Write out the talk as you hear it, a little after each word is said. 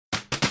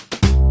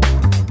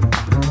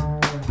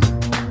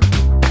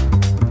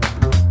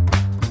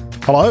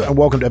Hello and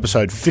welcome to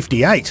episode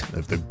 58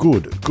 of the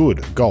Good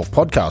Golf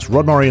Podcast.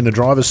 Rod Murray in the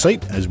driver's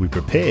seat as we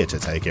prepare to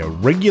take our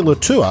regular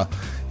tour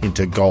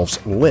into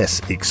golf's less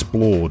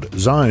explored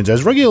zones.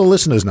 As regular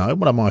listeners know,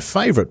 one of my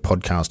favourite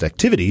podcast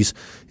activities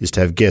is to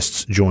have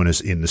guests join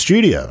us in the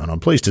studio, and I'm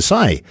pleased to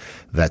say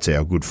that's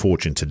our good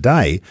fortune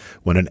today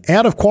when an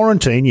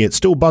out-of-quarantine yet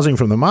still buzzing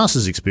from the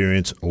Masters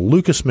experience,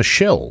 Lukas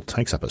Michel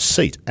takes up a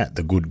seat at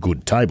the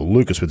good table.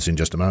 Lukas with us in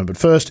just a moment, but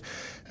first,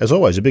 as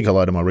always, a big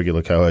hello to my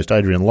regular co-host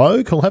Adrian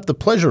Logue, who'll have the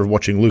pleasure of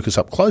watching Lukas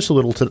up close a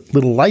little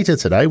later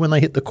today when they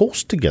hit the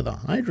course together.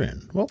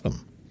 Adrian,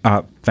 welcome.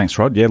 Thanks,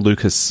 Rod. Yeah,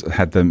 Lukas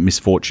had the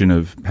misfortune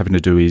of having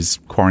to do his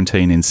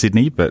quarantine in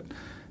Sydney, but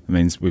it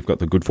means we've got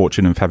the good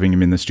fortune of having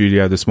him in the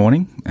studio this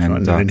morning.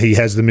 And he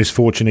has the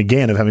misfortune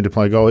again of having to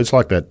play golf. It's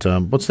like that,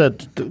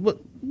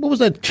 what was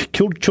that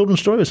children's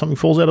story where something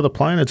falls out of the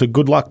plane? It's a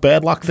good luck,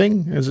 bad luck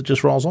thing as it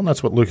just rolls on?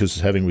 That's what Lukas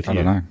is having with you. I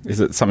don't know. Is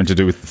it something to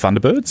do with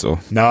Thunderbirds? Or?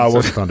 No, it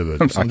wasn't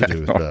Thunderbirds. It's something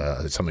to do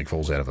with something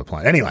falls out of a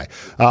plane. Anyway,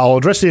 I'll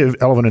address the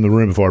elephant in the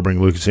room before I bring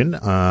Lukas in.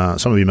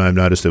 Some of you may have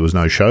noticed there was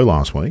no show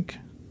last week.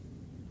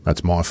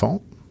 That's my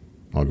fault.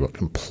 I got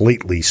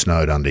completely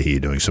snowed under here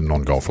doing some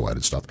non-golf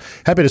related stuff.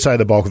 Happy to say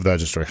the bulk of those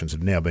distractions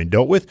have now been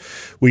dealt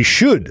with. We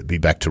should be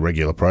back to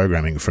regular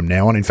programming from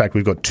now on. In fact,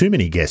 we've got too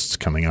many guests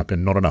coming up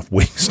and not enough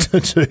weeks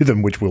to do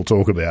them, which we'll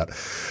talk about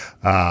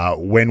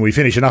when we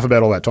finish. Enough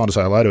about all that. Time to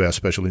say hello to our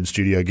special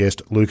in-studio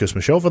guest, Lukas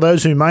Michel. For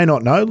those who may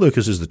not know,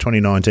 Lukas is the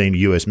 2019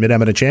 US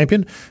Mid-Amateur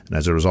Champion, and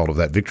as a result of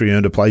that victory,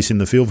 earned a place in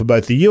the field for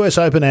both the US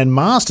Open and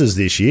Masters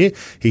this year.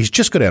 He's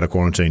just got out of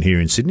quarantine here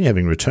in Sydney,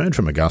 having returned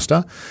from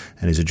Augusta,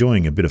 and is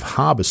enjoying a bit of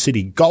Harbour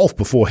City golf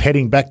before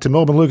heading back to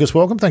Melbourne. Lukas,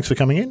 welcome. Thanks for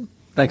coming in.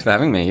 Thanks for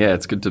having me. Yeah,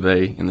 it's good to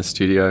be in the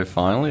studio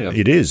finally.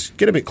 It is.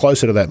 Get a bit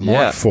closer to that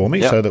mic for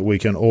me so that we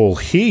can all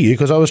hear you,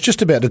 because I was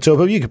just about to tell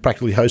people you could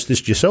practically host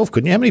this yourself,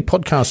 couldn't you? How many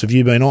podcasts have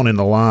you been on in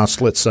the last,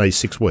 let's say,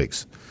 6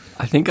 weeks?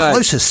 I think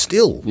Closer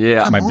still.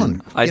 Yeah. Come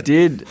on. I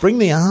did. Bring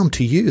the arm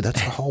to you.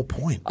 That's the whole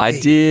point. I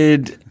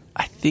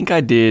think I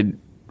did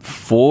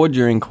 4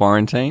 during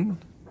quarantine,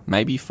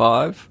 maybe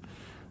 5.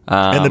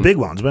 And the big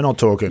ones. We're not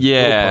talking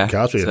little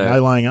podcasts. We had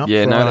No Laying Up.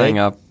 Yeah, No Laying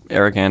Up,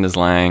 Eric Anders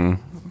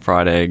Lang,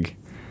 Fried Egg.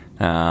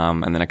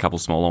 And then a couple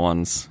smaller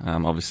ones.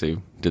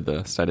 Obviously, did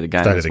the State of the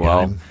Game as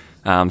well.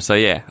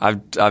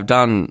 I've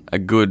done a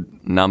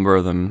good number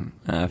of them.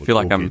 I feel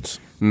like I'm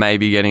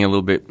maybe getting a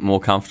little bit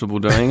more comfortable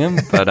doing them.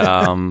 But,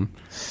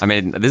 I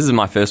mean, this is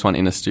my first one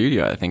in a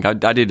studio, I think.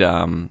 I did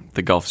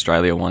the Golf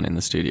Australia one in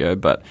the studio,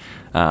 but...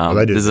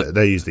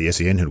 they use the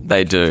SEN.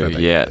 They do,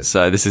 yeah.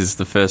 So this is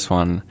the first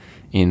one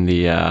in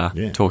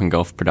the Talking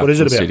Golf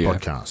production studio. What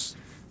is it about podcasts?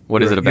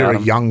 What is it about? You're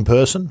a young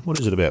person. What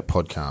is it about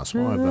podcasts?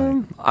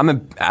 I'm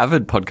an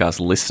avid podcast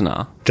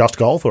listener. Just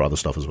golf or other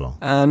stuff as well?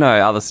 No,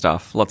 other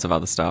stuff. Lots of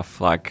other stuff.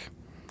 Like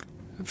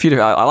a few.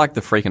 I like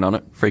the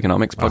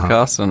Freakonomics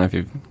podcast. I don't know if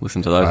you've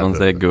listened to those ones.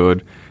 They're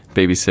good.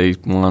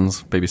 BBC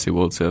ones, BBC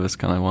World Service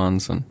kind of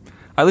ones, and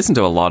I listen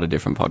to a lot of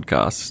different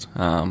podcasts.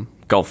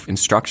 Golf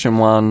instruction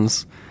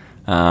ones,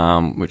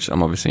 which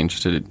I'm obviously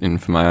interested in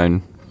for my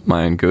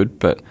own good.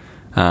 But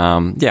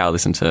I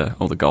listen to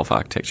all the golf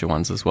architecture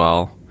ones as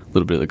well. A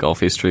little bit of the golf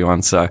history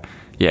one. So,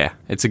 yeah,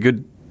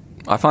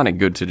 I find it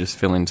good to just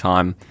fill in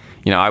time.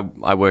 You know,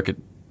 I work at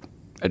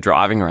a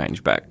driving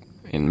range back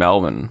in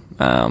Melbourne.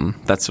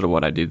 That's sort of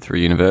what I did through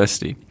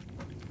university.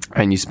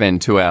 And you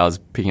spend 2 hours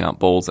picking up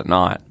balls at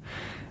night.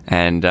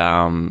 And,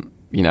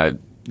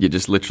 you're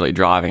just literally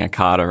driving a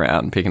cart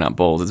around picking up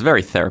balls. It's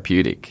very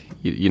therapeutic.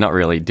 You're not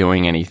really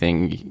doing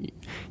anything.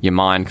 Your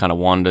mind kind of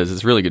wanders.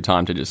 It's a really good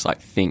time to just,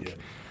 think.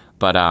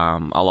 But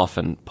I'll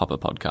often pop a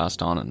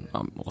podcast on,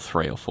 or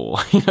 3 or 4,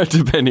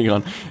 depending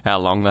on how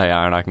long they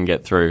are, and I can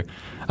get through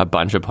a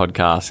bunch of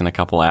podcasts in a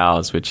couple of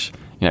hours, which,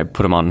 put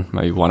them on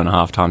maybe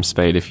 1.5 times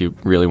speed if you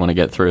really want to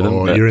get through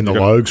them. You're in the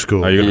Logue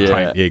school. You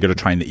got to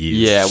train the ears.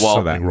 Yeah, well,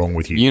 something wrong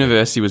with you.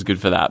 University was good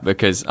for that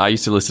because I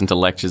used to listen to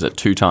lectures at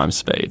 2 times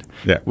speed,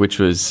 which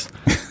was,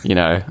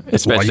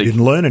 especially... Why you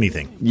didn't learn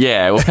anything.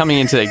 Yeah, well, coming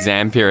into the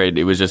exam period,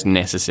 it was just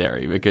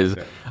necessary because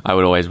I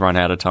would always run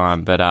out of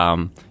time. But,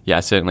 I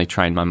certainly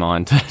trained my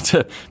mind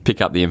to pick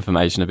up the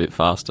information a bit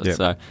faster. Yep.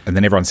 So, and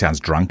then everyone sounds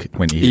drunk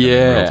when you hear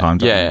them in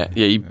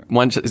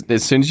real time.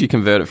 As soon as you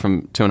convert it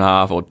from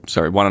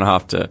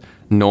 1.5 to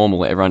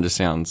normal, everyone just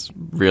sounds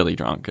really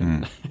drunk.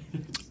 And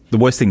The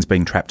worst thing's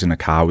being trapped in a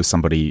car with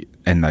somebody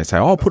and they say,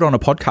 "Oh, I'll put on a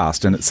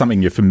podcast," and it's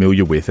something you're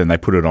familiar with, and they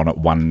put it on at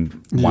one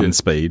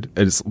speed.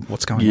 It's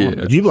what's going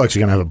on? You blokes are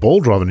going to have a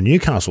ball driving to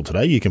Newcastle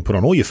today. You can put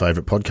on all your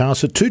favourite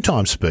podcasts at 2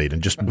 times speed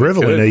and just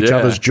revel in each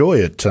other's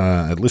joy at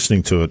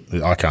listening to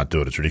it. I can't do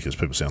it. It's ridiculous.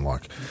 People sound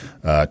like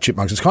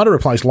chipmunks. It's kind of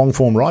replaced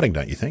long-form writing,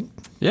 don't you think?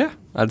 Yeah,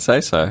 I'd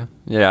say so.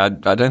 Yeah,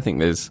 I don't think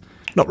there's...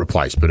 Not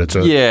replaced, but it's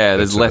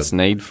there's less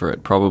need for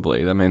it,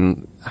 probably. I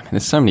mean,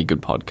 there's so many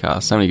good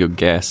podcasts, so many good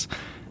guests.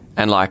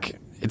 And,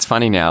 it's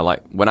funny now,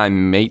 when I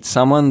meet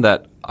someone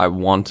that I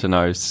want to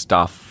know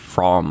stuff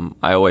from,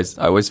 I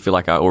always feel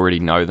like I already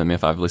know them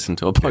if I've listened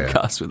to a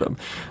podcast with them.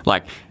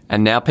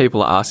 And now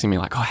people are asking me,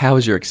 "Oh, how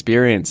was your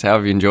experience? How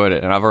have you enjoyed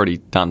it?" And I've already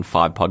done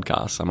 5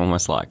 podcasts. I'm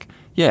almost like,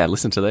 yeah,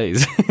 listen to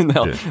these.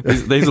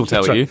 These will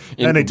tell you.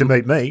 No need to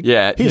meet me.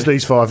 Yeah. Here's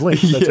these 5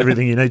 links. That's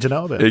everything you need to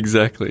know about it.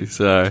 Exactly.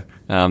 So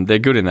they're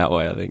good in that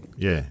way, I think.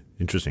 Yeah.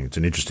 Interesting. It's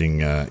an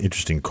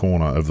interesting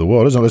corner of the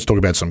world, isn't it? Let's talk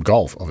about some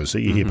golf.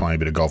 Obviously, you're here playing a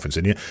bit of golf in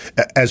Sydney.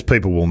 As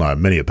people will know,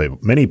 many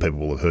people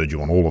will have heard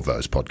you on all of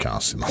those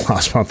podcasts in the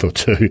last month or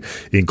two,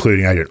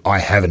 including Adrian. I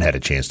haven't had a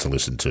chance to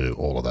listen to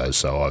all of those,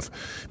 so I've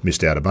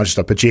missed out a bunch of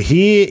stuff. But you're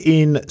here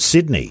in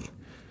Sydney.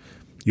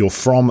 You're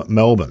from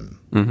Melbourne.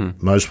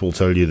 Mm-hmm. Most will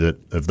tell you that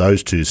of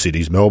those two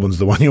cities, Melbourne's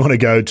the one you want to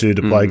go to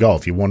play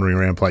golf. You're wandering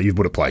around You've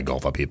would have played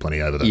golf up here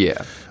plenty over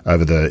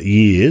the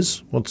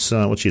years.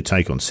 What's your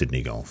take on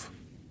Sydney golf?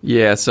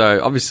 Yeah,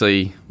 so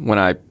obviously when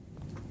I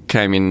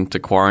came into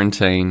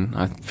quarantine,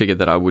 I figured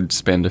that I would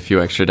spend a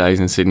few extra days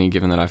in Sydney,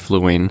 given that I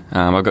flew in.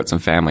 I've got some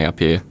family up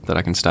here that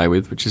I can stay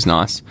with, which is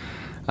nice.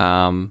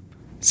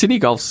 Sydney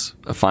golf's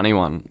a funny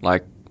one.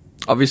 Like,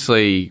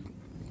 obviously,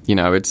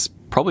 it's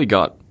probably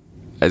got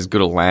as good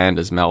a land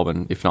as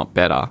Melbourne, if not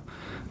better,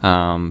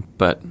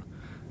 but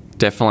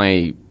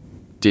definitely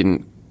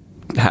didn't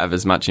have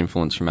as much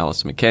influence from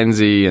Alistair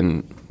McKenzie,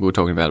 and we were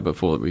talking about it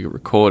before we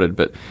recorded,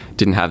 but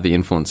didn't have the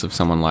influence of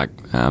someone like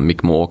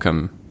Mick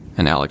Morecambe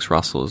and Alex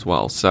Russell as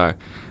well. So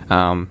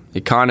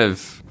it kind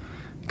of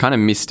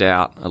missed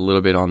out a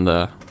little bit on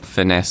the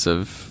finesse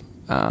of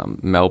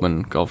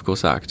Melbourne golf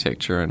course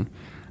architecture, and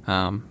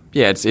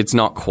it's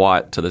not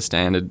quite to the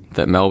standard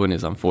that Melbourne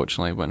is,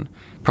 unfortunately, when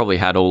probably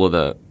had all of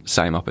the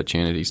same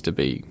opportunities to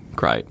be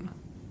great.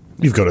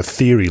 You've got a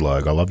theory,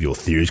 Logue. I love your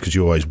theories because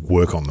you always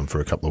work on them for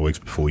a couple of weeks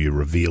before you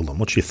reveal them.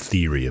 What's your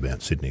theory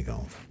about Sydney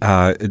golf?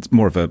 It's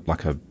more of a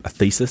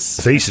thesis.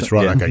 Thesis,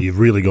 right? Yeah. Okay, you've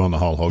really gone the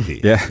whole hog here.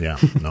 Yeah,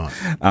 nice.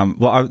 A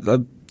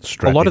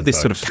lot of this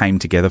sort of came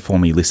together for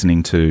me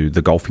listening to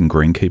the Golfing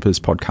Greenkeepers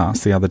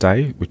podcast the other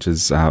day, which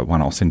is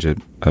one I'll send you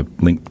a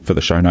link for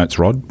the show notes,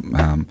 Rod.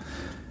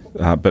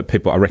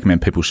 But I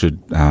recommend people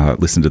should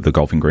listen to the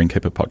Golfing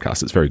Greenkeeper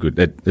podcast. It's very good.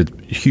 It's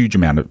a huge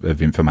amount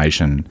of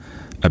information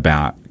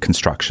about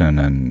construction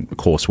and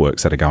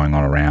courseworks that are going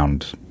on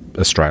around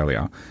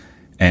Australia.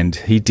 And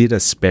he did a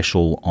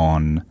special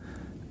on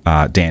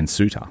Dan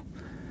Suter.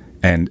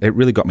 And it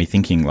really got me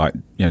thinking,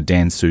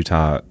 Dan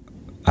Suter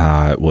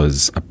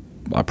was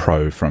a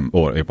pro from,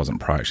 or it wasn't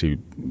pro actually,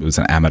 it was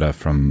an amateur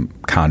from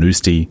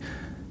Carnoustie,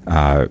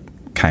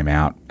 came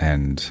out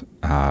and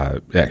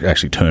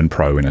actually turned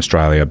pro in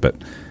Australia,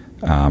 but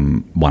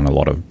won a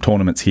lot of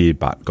tournaments here,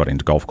 but got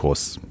into golf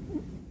course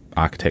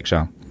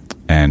architecture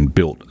and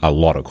built a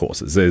lot of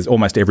courses. There's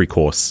almost every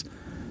course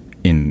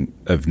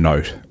of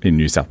note in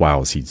New South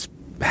Wales, he's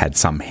had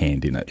some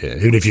hand in it. Yeah,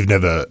 even if you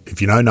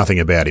know nothing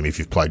about him, if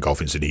you've played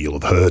golf in Sydney, you'll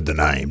have heard the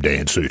name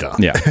Dan Suter.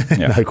 Yeah.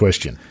 No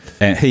question.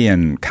 And he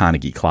and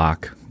Carnegie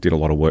Clark did a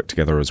lot of work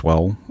together as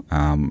well. They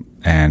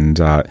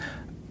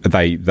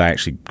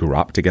actually grew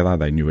up together.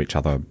 They knew each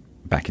other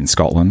back in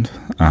Scotland.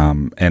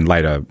 And in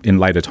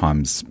later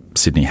times,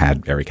 Sydney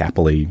had Eric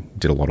Appley,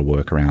 did a lot of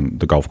work around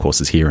the golf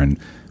courses here, and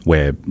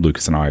where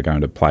Lucas and I are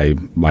going to play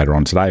later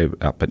on today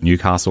up at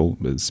Newcastle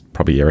is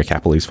probably Eric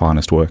Appley's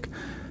finest work,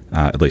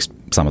 at least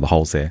some of the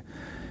holes there.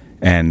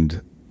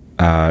 And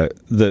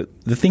the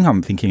thing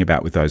I'm thinking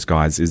about with those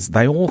guys is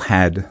they all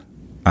had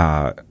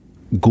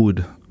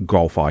good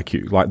golf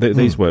IQ. Like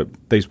these were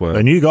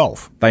they knew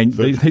golf.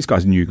 These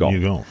guys knew golf.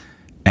 Knew golf.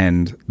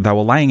 And they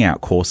were laying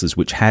out courses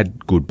which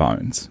had good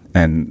bones,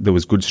 and there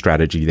was good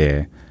strategy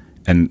there,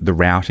 and the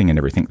routing and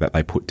everything that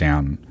they put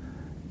down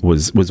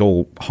was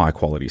all high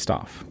quality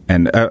stuff,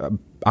 and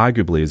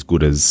arguably as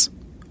good as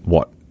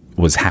what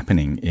was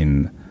happening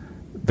in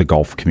the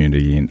golf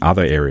community in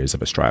other areas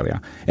of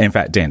Australia. And in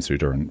fact, Dan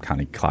Suter and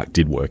Carnegie Clark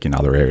did work in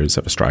other areas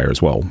of Australia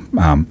as well.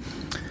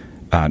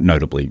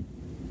 Notably,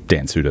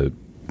 Dan Suter,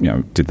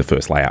 did the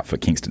first layout for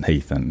Kingston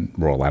Heath and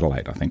Royal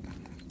Adelaide, I think.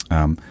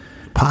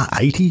 Par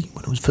 80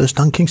 when it was first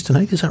done, Kingston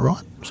Heath, is that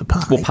right? Was it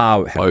par 80?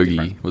 Par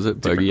bogey, was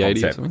it bogey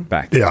 80 or something?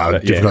 Back,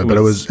 but it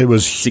was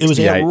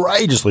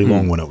outrageously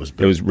long when it was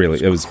built.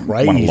 It was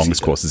one of the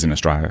longest courses in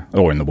Australia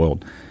or in the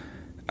world.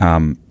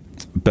 So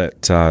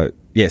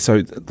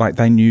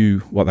they knew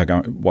what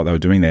they were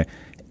doing there,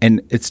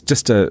 and it's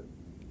just I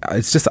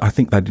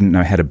think they didn't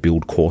know how to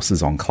build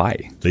courses on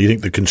clay. So you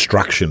think the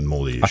construction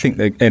more the issue? I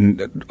think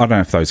and I don't know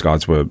if those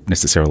guys were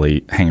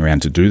necessarily hanging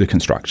around to do the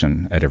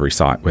construction at every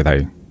site where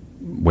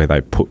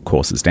they put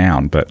courses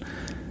down, but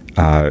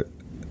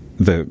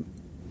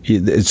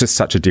it's just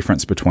such a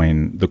difference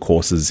between the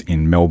courses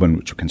in Melbourne,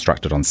 which were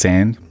constructed on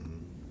sand,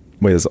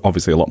 where there's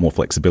obviously a lot more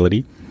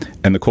flexibility,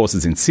 and the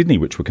courses in Sydney,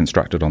 which were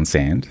constructed on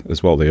sand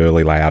as well. The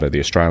early layout of the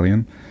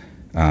Australian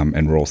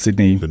and Royal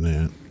Sydney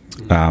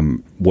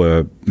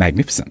were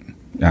magnificent.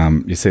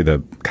 You see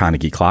the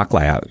Carnegie Clark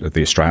layout of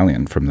the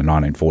Australian from the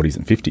 1940s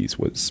and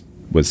 50s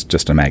was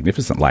just a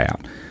magnificent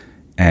layout.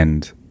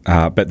 And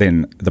but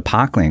then the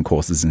parkland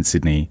courses in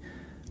Sydney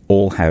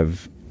all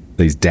have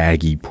these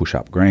daggy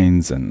push-up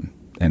greens and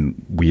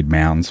weird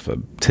mounds for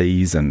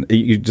tees, and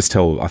you just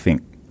tell, I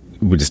think,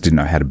 we just didn't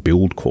know how to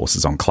build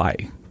courses on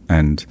clay.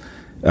 And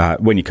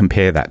when you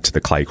compare that to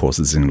the clay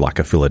courses in like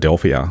a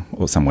Philadelphia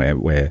or somewhere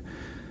where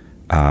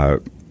I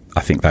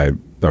think they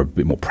were a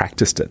bit more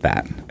practiced at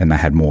that, and they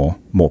had more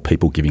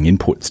people giving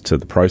inputs to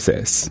the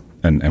process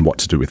and what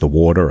to do with the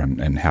water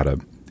and how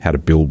to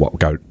build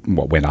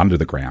what went under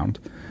the ground.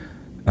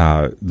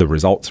 The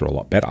results are a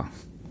lot better.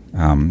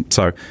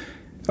 So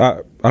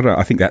I don't know,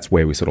 I think that's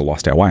where we sort of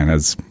lost our way. And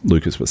as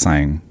Lukas was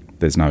saying,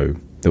 there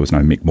was no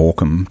Mick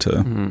Morecambe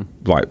to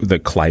like the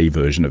clay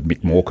version of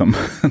Mick Morecambe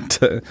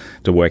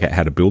to work out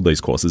how to build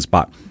these courses.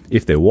 But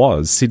if there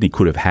was, Sydney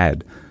could have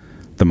had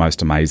the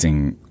most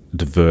amazing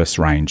diverse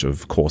range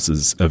of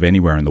courses of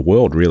anywhere in the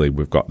world. Really,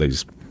 we've got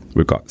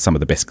some of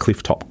the best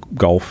cliff top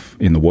golf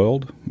in the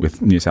world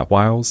with New South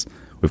Wales.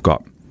 We've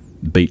got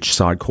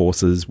beachside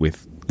courses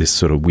with this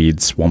sort of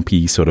weird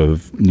swampy sort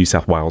of New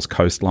South Wales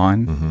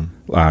coastline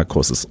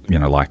courses,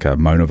 like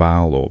Mona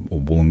Vale or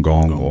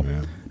Wollongong or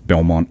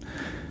Belmont,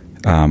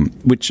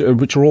 which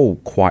are all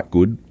quite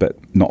good, but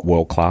not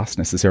world class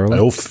necessarily.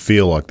 They all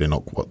feel like they're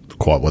not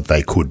quite what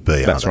they could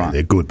be. That's right.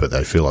 They're good, but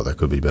they feel like they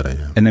could be better.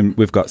 Yeah. And then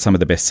we've got some of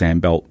the best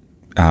sandbelt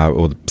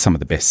or some of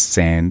the best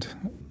sand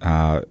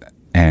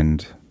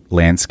and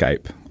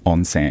landscape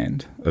on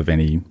sand of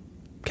any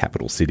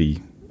capital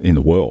city in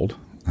the world,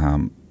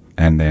 and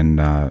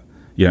then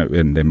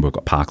we've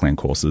got parkland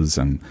courses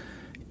and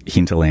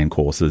hinterland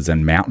courses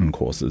and mountain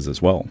courses as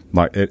well,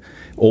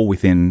 all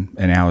within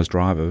an hour's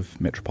drive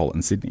of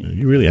metropolitan Sydney.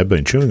 You really have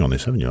been chewing on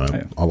this, haven't you?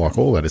 I like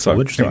all that. It's all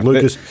interesting.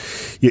 Anyway, Lukas,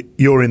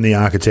 you're in the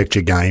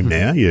architecture game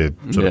now. You're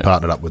sort of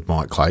partnered up with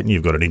Mike Clayton.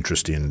 You've got an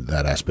interest in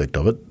that aspect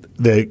of it.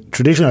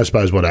 Traditionally, I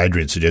suppose what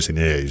Adrian's suggesting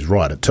there is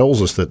right. It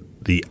tells us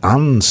that the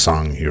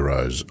unsung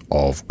heroes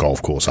of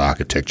golf course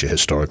architecture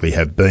historically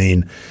have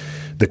been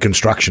the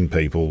construction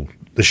people,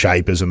 the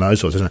shapers and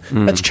those sorts of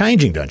things. That's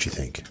changing, don't you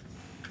think?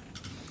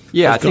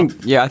 Yeah,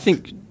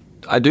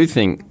 I do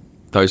think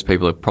those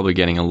people are probably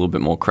getting a little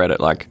bit more credit.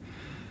 It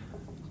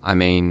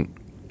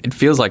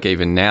feels like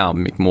even now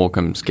Mick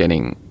Morecambe's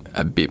getting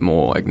a bit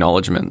more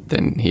acknowledgement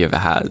than he ever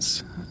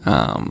has.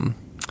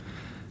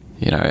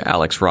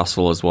 Alex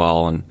Russell as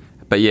well.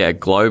 But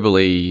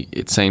globally,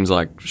 it seems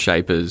like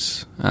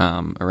shapers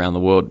around the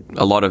world,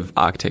 a lot of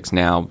architects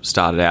now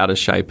started out as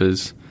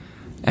shapers,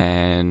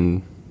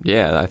 and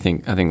I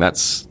think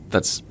that's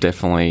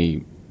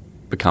definitely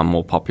become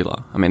more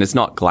popular. I mean, it's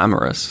not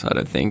glamorous, I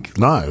don't think.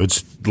 No,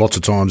 it's lots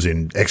of times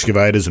in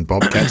excavators and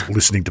bobcats,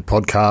 listening to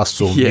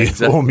podcasts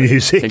or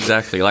music.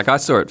 Exactly. I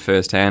saw it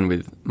firsthand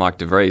with Mike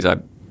DeVries. I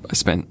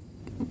spent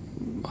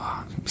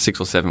 6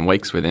 or 7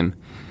 weeks with him.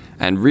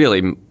 And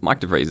really,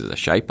 Mike DeVries is a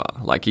shaper.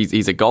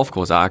 He's a golf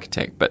course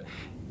architect, but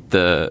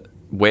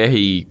where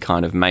he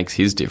kind of makes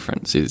his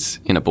difference is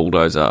in a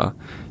bulldozer,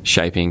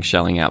 shaping,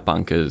 shelling out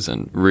bunkers,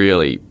 and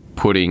really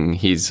putting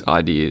his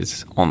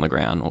ideas on the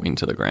ground or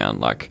into the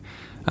ground.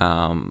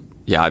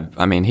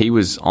 He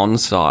was on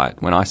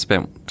site when I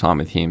spent time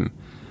with him.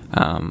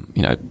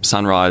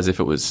 Sunrise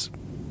if it was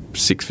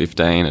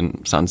 6:15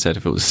 and sunset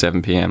if it was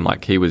 7 p.m.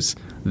 He was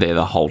there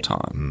the whole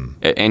time.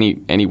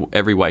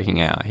 Every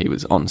waking hour he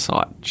was on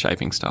site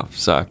shaping stuff.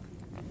 So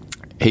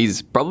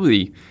he's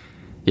probably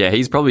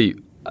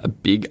a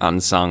big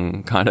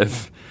unsung kind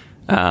of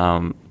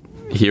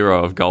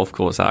hero of golf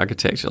course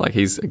architecture.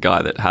 He's a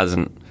guy that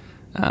hasn't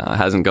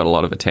got a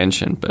lot of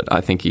attention, but I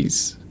think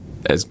he's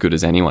as good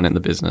as anyone in the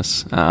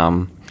business.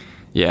 So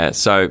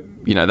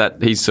that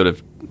he's sort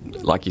of,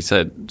 like you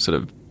said, sort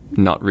of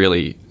not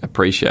really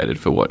appreciated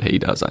for what he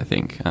does, I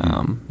think.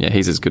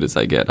 He's as good as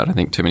they get. I don't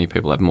think too many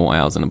people have more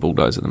hours in a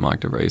bulldozer than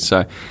Mike DeVries.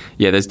 So,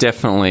 there's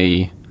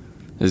definitely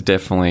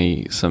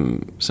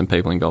some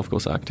people in golf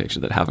course architecture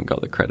that haven't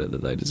got the credit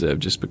that they deserve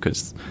just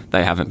because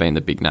they haven't been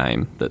the big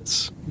name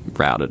that's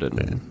routed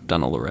and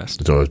done all the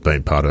rest. It's always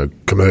been part of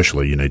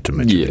commercially. You need to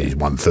mention that he's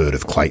 1/3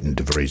 of Clayton,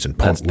 DeVries and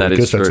Pont.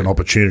 Lukas, that's an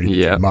opportunity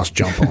you must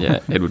jump on.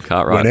 Edward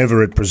Cartwright.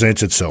 Whenever it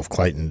presents itself,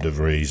 Clayton,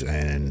 DeVries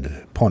and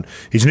Pont.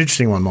 He's an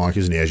interesting one, Mike,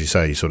 isn't he? As you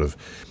say,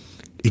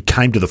 he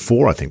came to the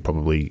fore, I think,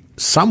 probably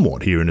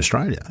somewhat here in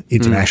Australia,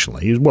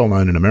 internationally. He was well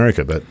known in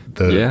America, but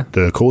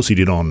the course he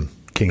did on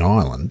King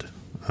Island.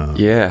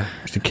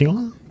 Is it King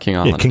Island? King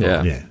Island, King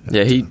Island,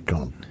 yeah. He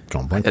gone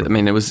blank. I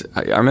mean,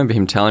 I remember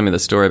him telling me the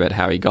story about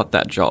how he got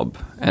that job,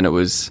 and I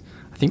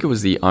think it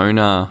was the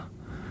owner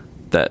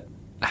that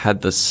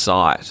had the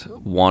site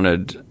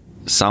wanted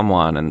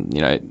someone, and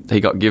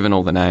he got given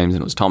all the names,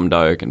 and it was Tom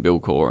Doak and Bill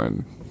Core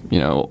and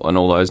and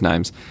all those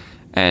names,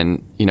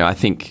 and I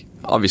think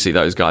obviously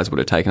those guys would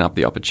have taken up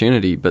the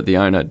opportunity, but the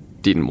owner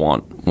didn't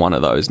want one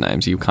of those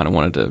names. He kind of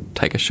wanted to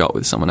take a shot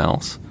with someone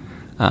else,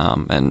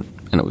 and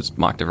it was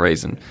Mike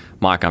DeVries. And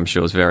Mike, I'm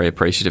sure, was very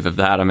appreciative of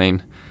that. I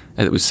mean,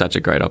 it was such a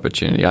great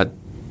opportunity. I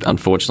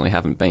unfortunately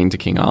haven't been to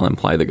King Island,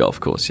 play the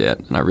golf course yet,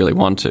 and I really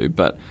want to,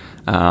 but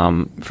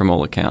from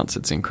all accounts,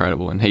 it's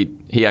incredible. And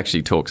he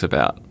actually talks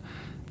about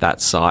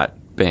that site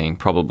being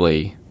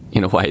probably,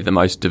 in a way, the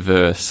most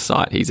diverse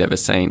site he's ever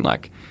seen.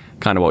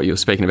 Kind of what you were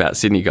speaking about,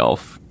 Sydney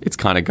Golf, it's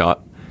kind of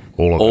got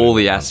all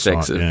the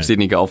aspects of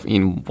Sydney Golf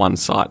in one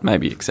site,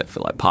 maybe except for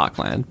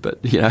Parkland. But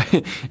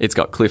it's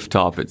got cliff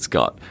top, it's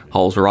got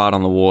holes right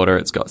on the water,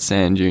 it's got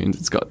sand dunes,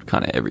 it's got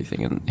kind of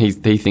everything. And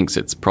he thinks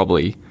it's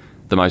probably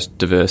the most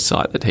diverse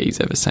site that he's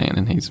ever seen,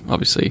 and it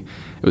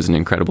was an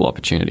incredible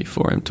opportunity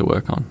for him to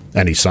work on.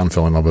 And his son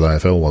fell in love with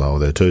AFL while they were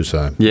there too,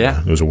 so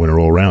it was a winner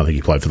all round. I think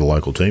he played for the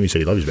local team. He said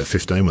he loved. He was about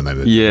 15 when they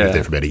were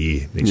there for about a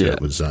year. He said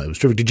it was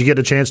terrific. Did you get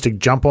a chance to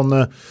jump on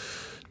the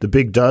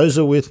big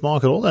dozer with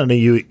Mike at all? And are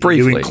you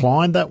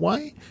inclined that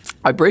way?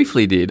 I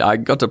briefly did. I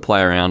got to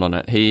play around on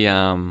it.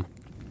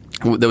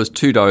 There was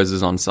 2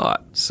 dozers on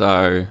site,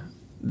 so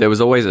there was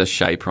always a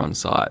shaper on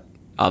site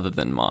other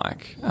than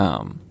Mike.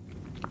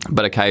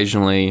 But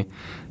occasionally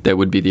there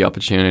would be the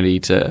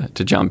opportunity to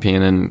jump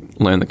in and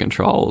learn the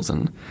controls.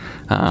 And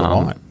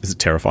is it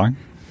terrifying?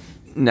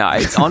 No,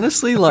 it's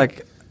honestly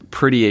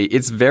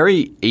it's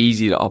very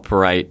easy to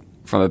operate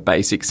from a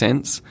basic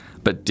sense,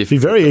 but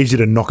difficult. It's very easy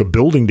to knock a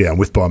building down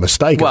with by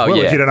mistake as well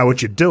if you don't know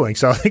what you're doing.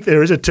 So I think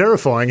there is a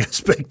terrifying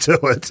aspect to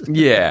it.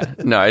 Yeah,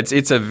 no,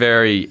 it's a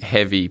very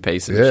heavy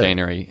piece of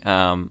machinery.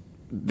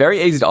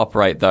 Very easy to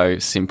operate though,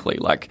 simply.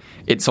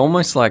 It's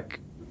almost like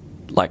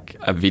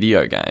a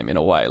video game in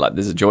a way. Like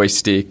there's a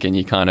joystick and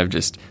you kind of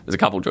there's a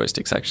couple of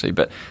joysticks actually,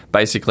 but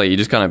basically you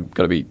just kind of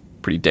got to be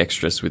pretty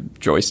dexterous with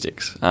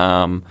joysticks.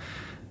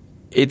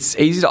 It's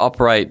easy to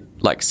operate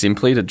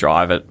simply to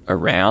drive it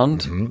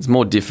around. Mm-hmm. It's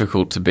more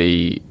difficult to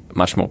be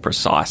much more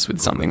precise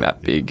with something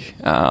that big.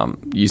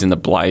 Using the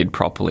blade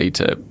properly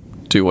to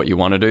do what you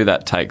want to do,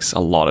 that takes a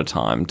lot of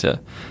time to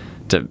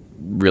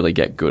really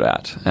get good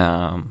at.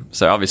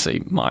 So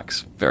obviously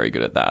Mike's very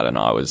good at that, and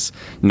I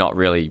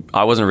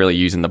wasn't really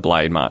using the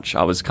blade much.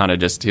 I was kind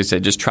of he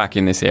said, just track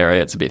in this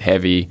area, it's a bit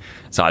heavy.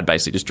 So I'd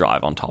basically just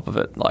drive on top of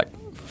it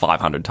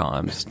 500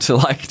 times to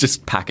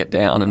just pack it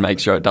down and make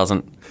sure it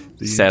doesn't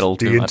settle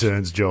too much. The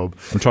intern's job.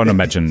 I'm trying to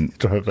imagine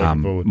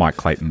Mike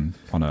Clayton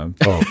on a...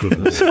 Oh,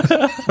 goodness.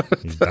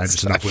 He's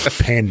dangerous enough with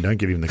a pen. Don't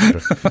give him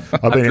the...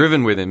 I've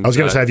driven with him. I was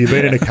going to say, have you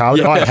been in a car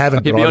with him? I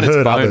haven't, but I've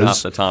heard others.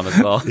 Half the time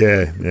as well.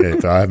 Yeah.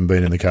 I haven't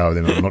been in the car with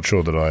him. I'm not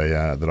sure that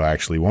I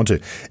actually want to.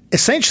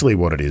 Essentially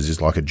what it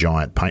is like a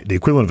giant paint... The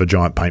equivalent of a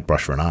giant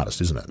paintbrush for an artist,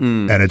 isn't it?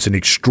 Mm. And it's an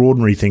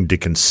extraordinary thing to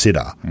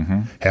consider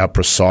how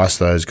precise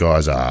those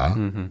guys are.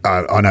 Mm-hmm.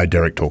 I know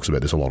Derek talks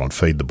about this a lot on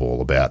Feed the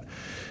Ball about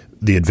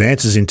the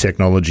advances in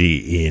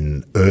technology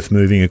in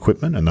earth-moving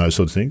equipment and those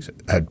sorts of things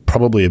had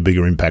probably a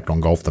bigger impact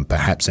on golf than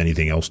perhaps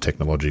anything else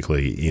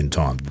technologically in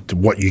time.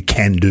 What you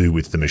can do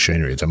with the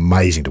machinery, it's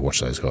amazing to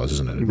watch those guys,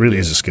 isn't it? It really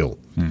is a skill.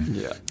 Mm.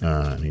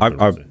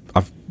 Yeah.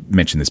 I've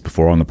mentioned this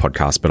before on the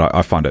podcast, but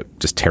I find it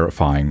just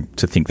terrifying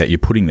to think that you're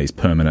putting these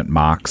permanent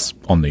marks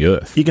on the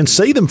earth. You can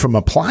see them from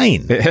a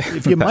plane.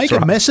 If you make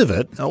a mess of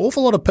it, an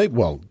awful lot of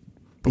people...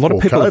 A lot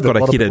of people have got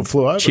to hit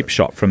a chip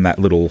shot from that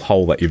little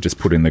hole that you've just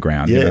put in the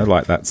ground, or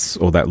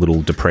that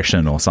little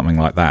depression or something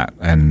like that,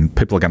 and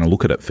people are going to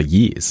look at it for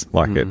years.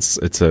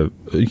 It's a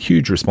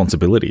huge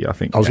responsibility, I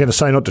think. I was going to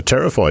say not to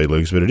terrify you,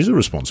 Lucas, but it is a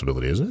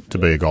responsibility, isn't it, to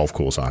be a golf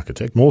course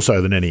architect, more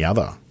so than any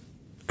other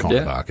kind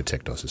of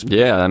architect, I suspect.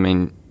 Yeah, I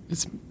mean,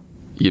 it's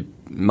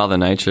Mother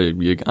Nature.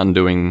 You're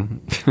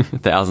undoing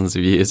thousands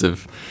of years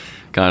of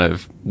kind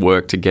of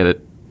work to get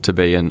it to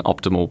be an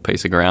optimal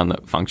piece of ground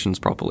that functions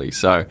properly.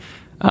 So.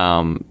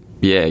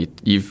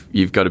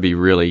 You've got to be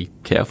really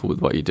careful with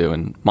what you do.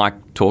 And Mike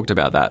talked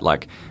about that.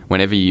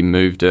 Whenever you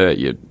move dirt,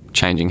 you're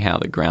changing how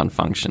the ground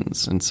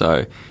functions. And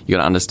so you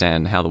got to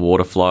understand how the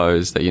water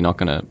flows, that you're not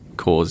going to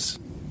cause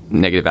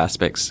negative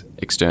aspects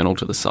external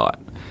to the site.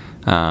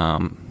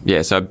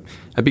 So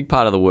a big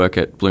part of the work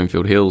at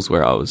Bloomfield Hills,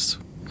 where I was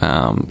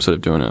sort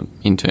of doing an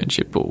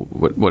internship or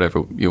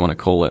whatever you want to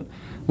call it,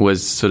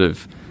 was sort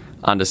of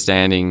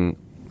understanding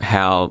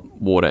how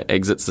water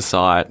exits the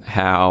site,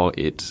 how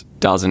it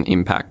doesn't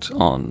impact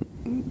on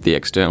the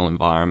external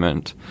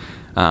environment.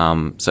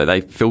 So they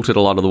filtered a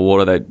lot of the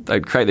water.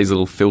 They'd create these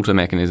little filter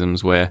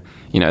mechanisms where,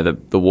 the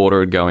water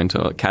would go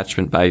into a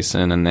catchment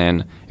basin and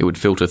then it would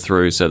filter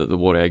through so that the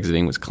water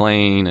exiting was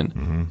clean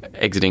and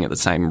exiting at the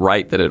same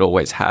rate that it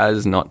always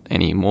has, not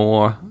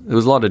anymore. There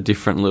was a lot of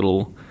different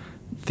little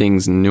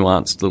things,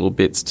 nuanced little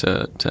bits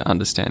to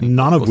understand.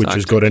 None of which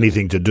has got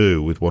anything to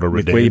do with what a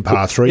redeemed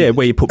par 3. Yeah,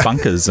 where you put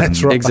bunkers.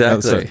 That's right.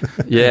 Exactly.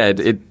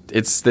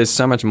 There's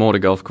so much more to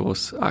golf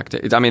course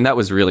architecture. I mean, that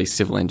was really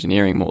civil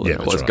engineering more than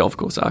it was golf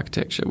course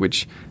architecture,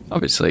 which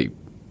obviously,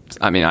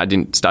 I mean, I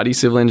didn't study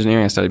civil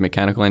engineering. I studied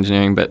mechanical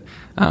engineering, but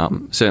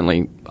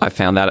certainly I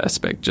found that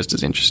aspect just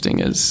as interesting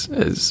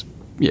as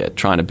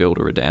trying to build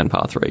a Redan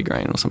par 3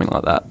 green or something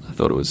like that. I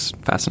thought it was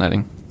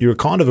fascinating. You're a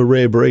kind of a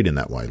rare breed in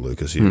that way,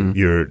 Lucas.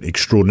 You're an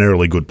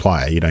extraordinarily good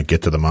player. You don't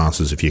get to the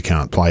Masters if you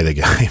can't play the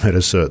game at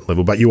a certain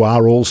level. But you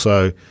are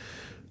also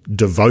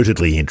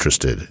devotedly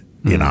interested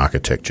in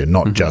architecture,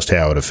 not just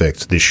how it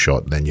affects this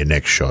shot, then your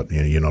next shot.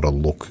 You're not a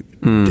look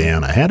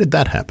downer. How did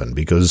that happen?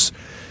 Because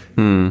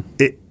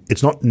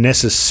it's not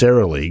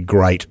necessarily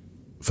great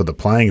for the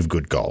playing of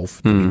good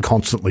golf to be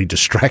constantly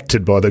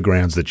distracted by the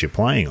grounds that you're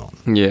playing on.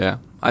 Yeah.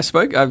 I've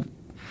spoken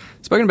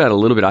about it a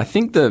little bit. I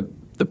think the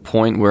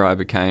point where I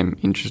became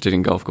interested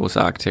in golf course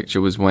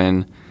architecture was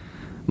when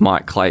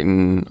Mike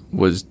Clayton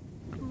was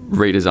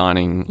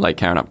redesigning Lake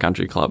Karrinyup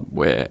Country Club,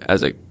 where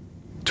as a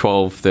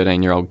 12,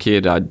 13-year-old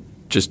kid, I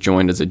just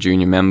joined as a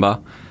junior member.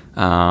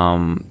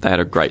 They had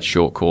a great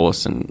short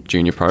course and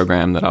junior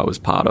program that I was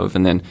part of.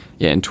 And then,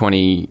 in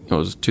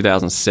 2006,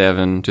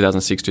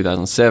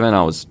 2007,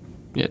 I was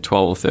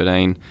 12 or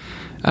 13.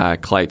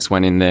 Clates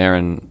went in there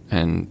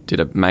and did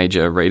a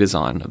major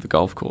redesign of the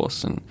golf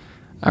course. And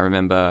I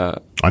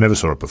remember... I never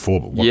saw it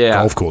before, but what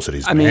golf course it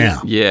is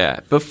now.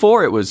 Yeah.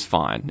 Before it was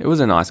fine. It was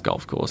a nice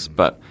golf course,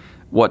 but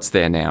what's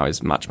there now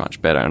is much,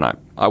 much better. And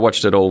I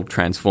watched it all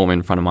transform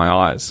in front of my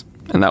eyes.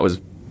 And that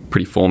was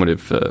pretty formative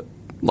for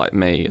like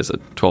me as a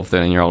 12,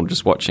 13-year-old,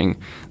 just watching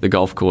the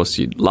golf course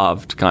you'd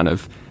love to kind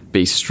of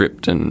be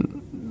stripped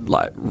and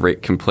like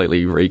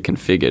completely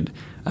reconfigured.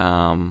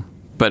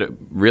 But it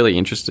really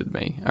interested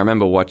me. I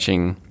remember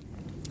watching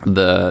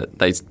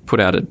they put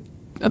out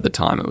at the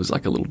time it was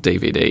like a little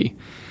DVD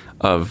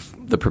of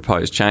the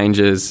proposed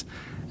changes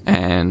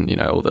and,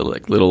 all the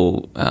like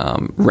little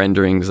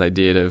renderings they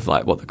did of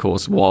like what the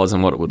course was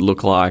and what it would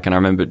look like. And I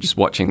remember just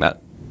watching that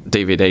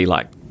DVD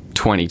like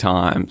 20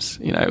 times.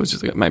 It was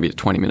just like maybe a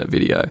 20-minute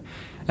video,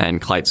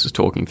 and Clates was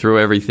talking through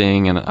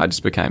everything, and I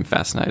just became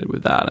fascinated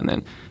with that. And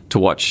then to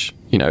watch,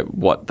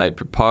 what they'd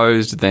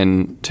proposed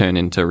then turn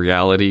into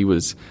reality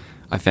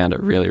I found it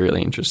really,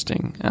 really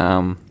interesting.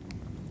 And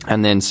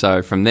then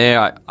so from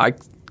there, I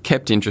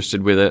kept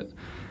interested with it.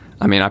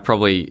 I mean, I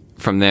probably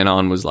from then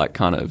on was like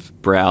kind of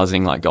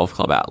browsing like Golf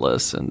Club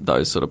Atlas and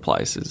those sort of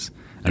places.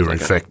 You were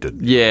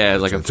infected.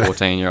 Like a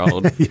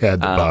 14-year-old. You had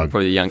the bug.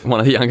 Probably one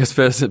of the youngest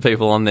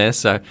people on there.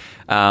 So,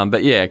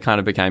 but kind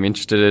of became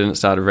interested in it,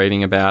 started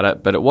reading about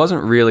it. But it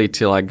wasn't really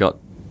till I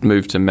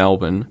moved to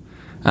Melbourne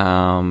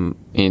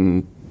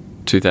in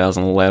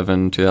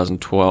 2011,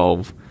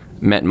 2012,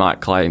 met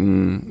Mike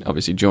Clayton,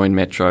 obviously joined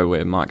Metro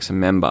where Mike's a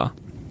member.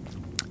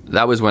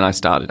 That was when I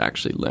started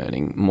actually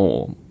learning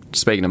more.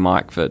 Speaking to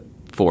Mike for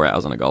 4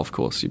 hours on a golf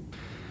course, you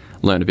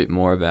learn a bit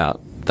more about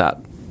that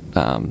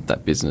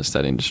business,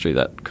 that industry,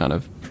 that kind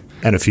of...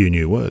 And a few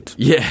new words.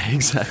 Yeah,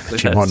 exactly.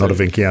 That you might not have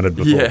encountered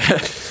before. Yeah.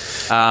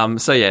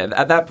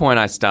 At that point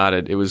I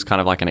started, it was kind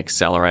of like an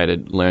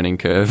accelerated learning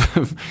curve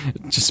of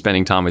just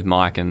spending time with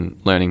Mike and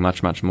learning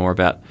much, much more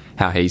about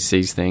how he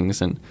sees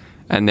things. And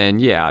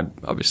then, I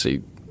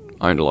obviously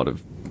bought a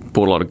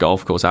lot of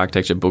golf course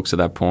architecture books at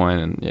that point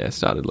and,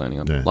 started learning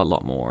a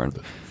lot more. And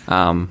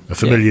a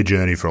familiar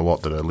journey for a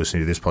lot that are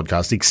listening to this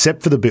podcast,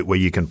 except for the bit where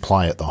you can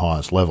play at the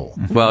highest level.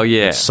 Well,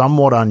 It's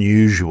somewhat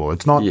unusual.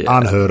 It's not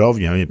unheard of.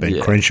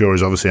 Ben Crenshaw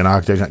is obviously an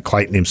architect.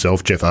 Clayton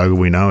himself, Jeff Ogle,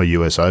 we know, a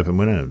US Open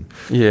winner.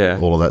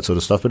 All of that sort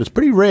of stuff. But it's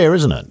pretty rare,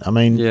 isn't it? I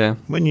mean,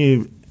 when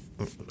you...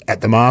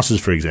 At the Masters,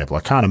 for example,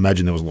 I can't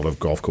imagine there was a lot of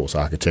golf course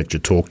architecture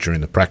talk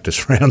during the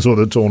practice rounds or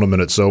the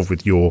tournament itself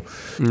with your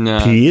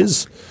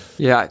peers.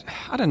 Yeah,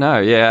 I don't know.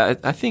 Yeah,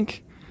 I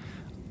think...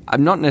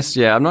 I'm not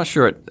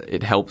sure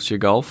it helps your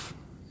golf.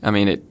 I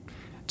mean, it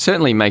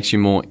certainly makes you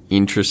more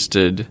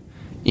interested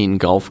in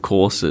golf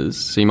courses.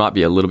 So you might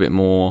be a little bit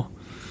more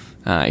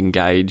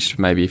engaged,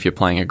 maybe if you're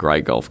playing a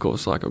great golf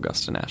course like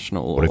Augusta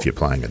National. What if you're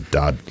playing a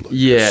dud?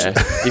 Yeah,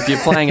 if you're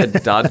playing a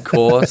dud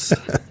course,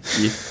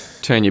 you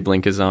turn your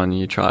blinkers on,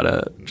 you try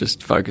to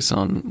just focus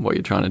on what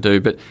you're trying to do.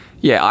 But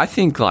I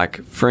think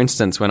like, for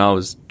instance, when I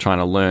was trying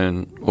to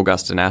learn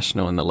Augusta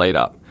National in the lead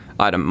up,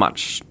 I had a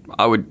much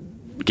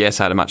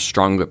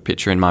stronger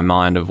picture in my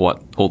mind of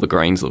what all the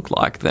greens look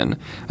like than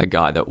a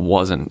guy that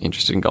wasn't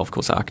interested in golf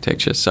course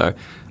architecture. So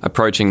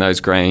approaching those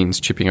greens,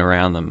 chipping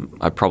around them,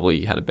 I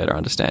probably had a better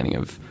understanding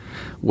of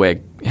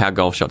how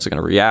golf shots are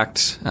going to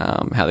react,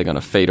 how they're going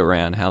to feed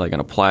around, how they're going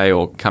to play,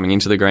 or coming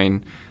into the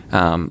green,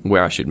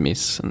 where I should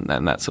miss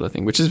and that sort of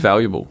thing, which is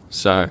valuable.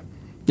 So,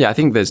 I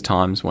think there's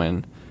times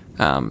when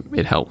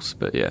it helps,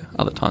 but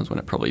other times when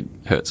it probably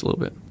hurts a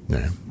little bit.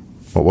 Yeah.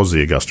 What was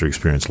the Augusta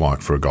experience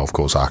like for a golf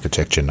course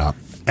architecture nut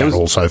and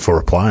also for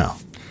a player?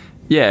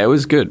 Yeah, it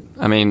was good.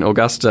 I mean,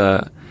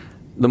 Augusta,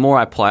 the more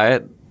I play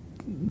it,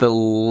 the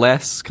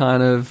less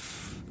kind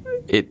of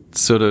it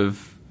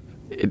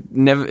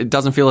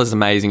doesn't feel as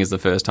amazing as the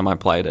first time I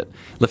played it.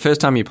 The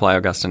first time you play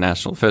Augusta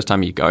National, the first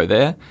time you go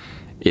there,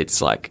 it's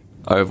like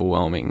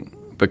overwhelming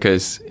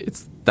because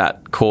it's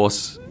that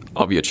course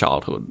of your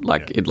childhood.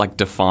 It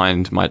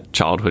defined my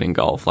childhood in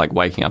golf, like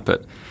waking up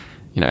at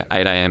 8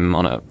 a.m.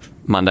 on a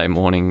Monday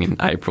morning in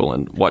April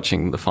and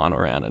watching the final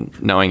round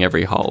and knowing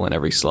every hole and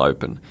every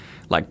slope, and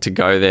to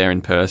go there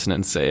in person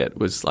and see it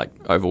was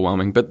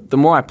overwhelming. But the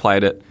more I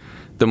played it,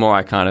 the more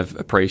I kind of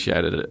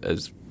appreciated it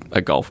as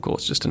a golf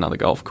course, just another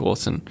golf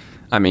course. And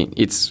I mean,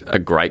 it's a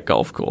great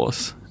golf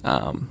course,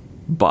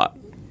 but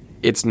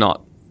it's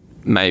not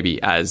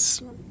maybe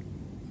as...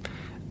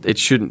 It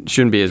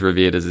shouldn't be as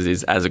revered as it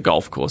is as a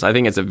golf course. I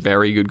think it's a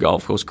very good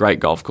golf course, great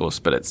golf course,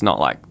 but it's not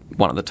like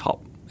one of the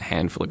top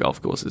handful of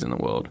golf courses in the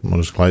world. What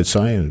does Clay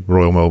say?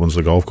 Royal Melbourne's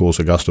the golf course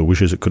Augusta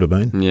wishes it could have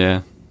been?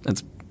 Yeah,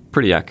 that's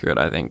pretty accurate,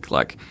 I think.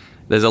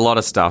 There's a lot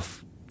of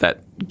stuff that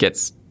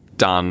gets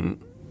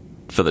done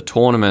for the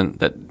tournament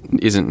that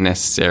isn't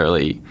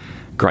necessarily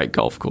great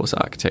golf course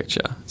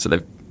architecture. So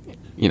they've,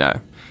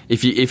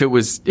 if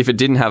it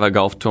didn't have a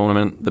golf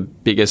tournament, the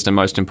biggest and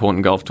most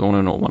important golf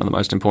tournament, or one of the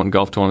most important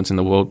golf tournaments in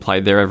the world,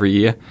 played there every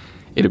year,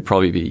 it'd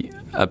probably be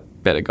a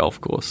better golf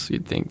course,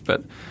 you'd think.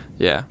 But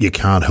yeah, you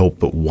can't help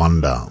but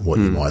wonder what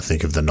you might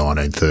think of the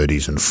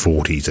 1930s and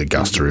 40s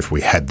Augusta if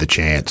we had the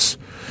chance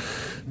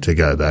to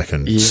go back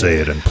and see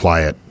it and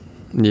play it.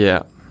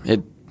 Yeah,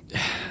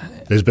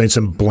 there's been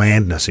some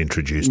blandness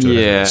introduced to it.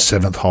 The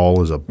seventh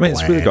hole is a bland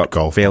it's really got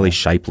golf fairly hole.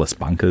 shapeless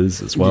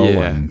bunkers as well.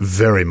 Yeah. And,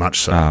 Very much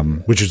so,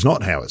 which is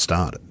not how it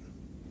started.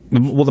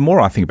 well, the more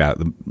I think about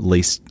it,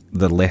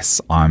 the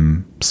less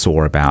I'm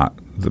sore about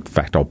the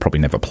fact I'll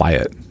probably never play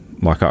it.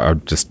 Like I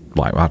just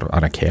I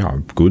don't care.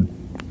 I'm good.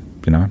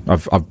 You know,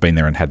 I've been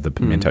there and had the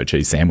pimento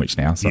cheese sandwich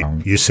now. So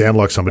you sound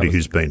like somebody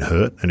who's been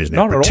hurt and is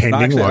now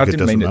pretending like it doesn't matter. I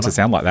didn't mean it to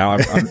sound like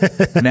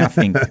that. I now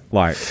think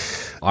like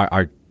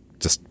I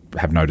just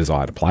have no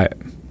desire to play it.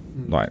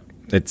 Like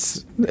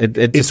it's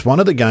one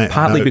of the games.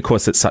 Partly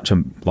because it's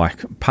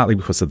partly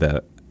because of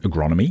the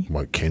agronomy.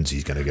 Well,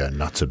 Kenzie's going to go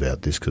nuts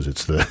about this because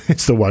it's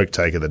the woke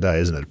take of the day,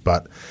 isn't it?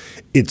 But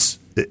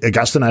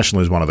Augusta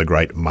National is one of the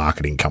great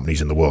marketing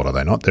companies in the world, are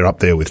they not? They're up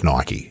there with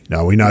Nike.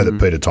 Now, we know that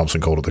Peter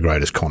Thompson called it the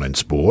greatest con in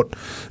sport,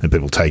 and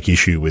people take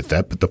issue with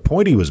that, but the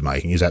point he was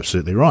making is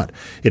absolutely right.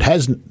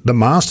 The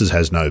Masters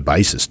has no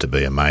basis to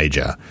be a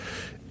major.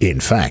 In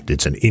fact,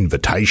 it's an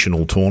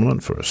invitational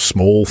tournament for a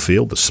small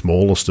field, the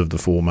smallest of the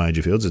four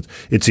major fields.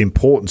 Its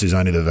importance is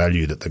only the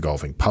value that the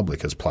golfing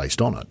public has placed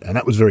on it. And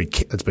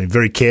it's been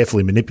very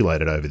carefully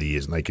manipulated over the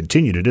years, and they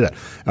continue to do that.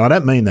 And I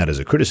don't mean that as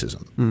a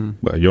criticism.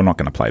 Well, you're not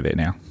going to play there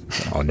now.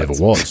 I never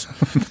was.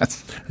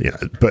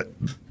 But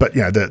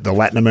the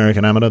Latin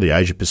American Amateur, the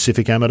Asia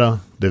Pacific Amateur,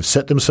 they've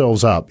set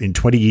themselves up in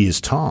 20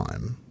 years'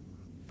 time.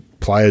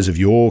 Players of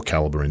your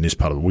calibre in this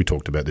part of it, we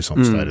talked about this on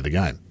the State of the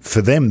Game.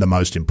 For them, the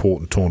most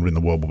important tournament in the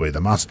world will be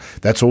the Masters.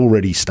 That's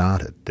already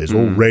started. There's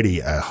already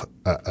a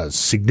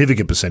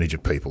significant percentage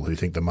of people who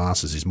think the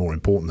Masters is more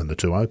important than the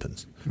two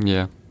Opens.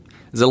 Yeah.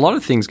 There's a lot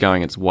of things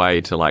going its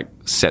way to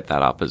set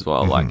that up as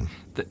well. Like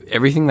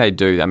everything they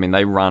do, I mean,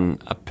 they run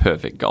a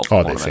perfect golf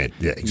tournament. They're fair.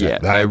 Yeah,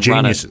 exactly. Yeah, They're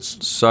geniuses. run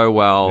it so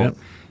well. Yep.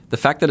 The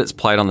fact that it's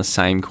played on the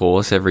same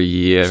course every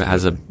year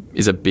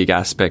is a big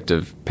aspect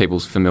of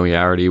people's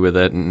familiarity with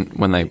it, and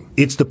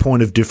it's the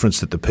point of difference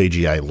that the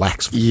PGA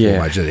lacks.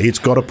 It's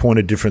got a point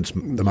of difference,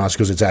 the Masters,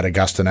 because it's at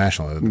Augusta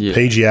National. The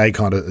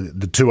PGA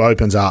the two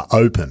Opens are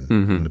open,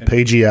 and the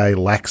PGA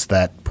lacks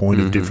that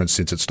point of difference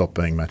since it stopped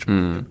being match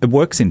play. It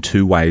works in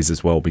two ways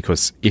as well,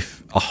 because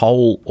if a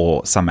hole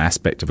or some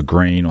aspect of a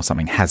green or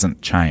something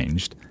hasn't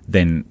changed,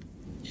 then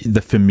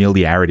the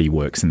familiarity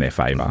works in their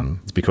favour.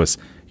 It's because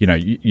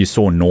you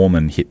saw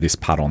Norman hit this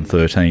putt on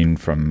 13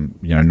 from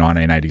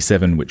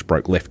 1987, which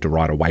broke left to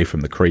right away from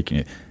the creek,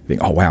 and you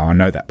think, oh wow, I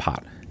know that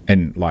putt,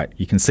 and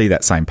you can see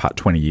that same putt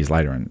 20 years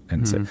later,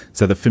 and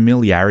so the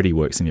familiarity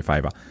works in your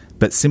favour.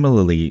 But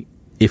similarly,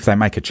 if they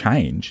make a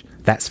change,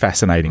 that's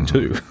fascinating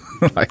too.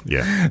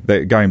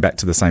 Going back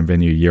to the same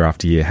venue year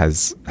after year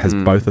has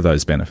both of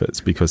those benefits,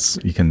 because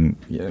you can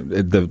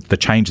the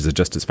changes are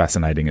just as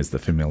fascinating as the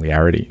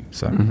familiarity.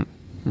 So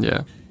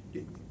yeah,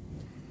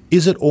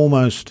 is it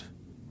almost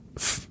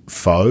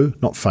faux,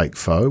 not fake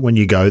faux, when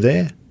you go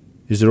there?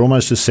 Is there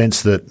almost a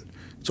sense that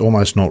it's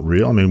almost not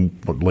real? I mean,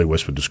 what Lee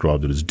Westwood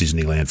described it as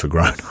Disneyland for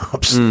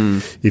grown-ups,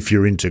 if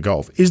you're into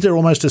golf. Is there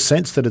almost a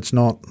sense that it's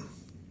not,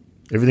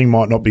 everything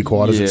might not be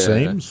quite as it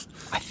seems?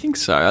 I think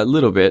so, a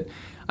little bit.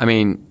 I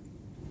mean...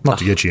 Not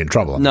to get you in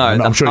trouble. No,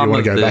 I'm sure you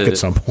want to go back at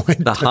some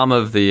point. The hum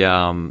of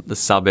the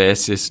sub-air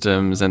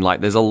systems, and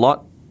there's a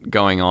lot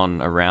going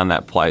on around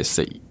that place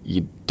that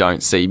you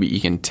don't see, but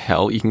you can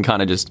tell. You can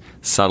kind of just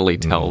subtly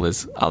tell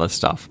there's other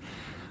stuff.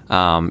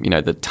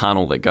 The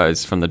tunnel that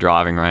goes from the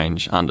driving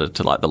range under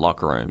to the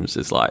locker rooms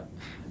is I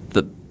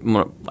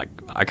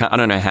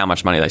don't know how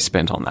much money they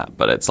spent on that,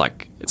 but it's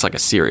like a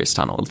serious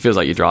tunnel. It feels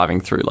like you're driving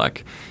through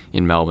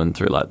in Melbourne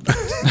through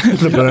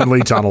the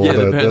Burnley tunnel,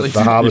 the harbour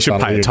tunnel. You should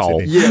pay a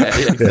toll. Yeah,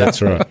 exactly.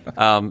 That's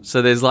right.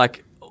 So there's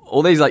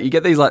all these you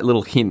get these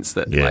little hints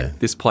that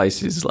this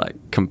place is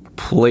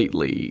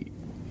completely.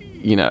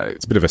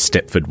 It's a bit of a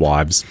Stepford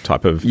Wives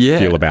type of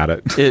feel about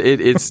it.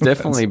 It's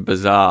definitely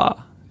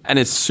bizarre, and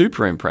it's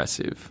super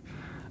impressive.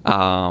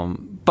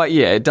 But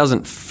it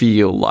doesn't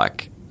feel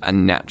like a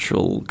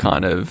natural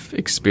kind of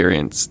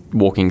experience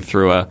walking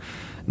through a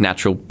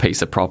natural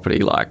piece of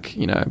property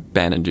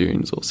Bannon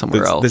Dunes or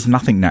somewhere else. There's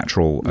nothing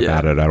natural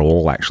about it at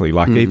all, actually.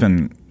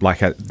 Even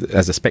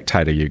as a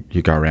spectator, you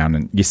go around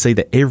and you see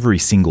that every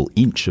single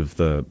inch of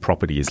the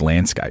property is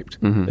landscaped.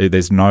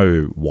 There's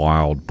no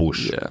wild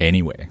bush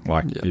anywhere.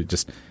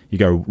 You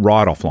go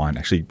right offline.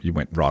 Actually, you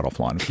went right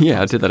offline.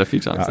 Yeah, I did that a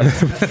few times.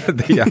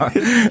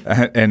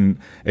 And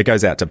it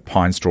goes out to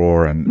pine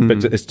straw,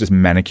 but it's just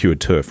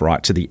manicured turf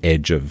right to the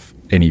edge of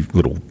any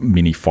little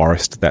mini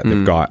forest that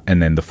they've got,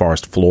 and then the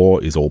forest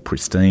floor is all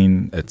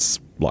pristine. It's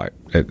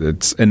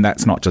and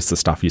that's not just the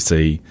stuff you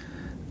see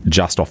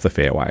just off the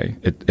fairway.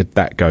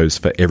 That goes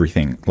for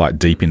everything,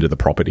 deep into the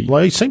property.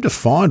 Well, you seem to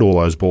find all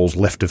those balls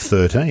left of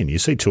 13. You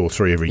see 2 or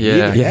 3 every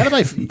year. How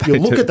do they? You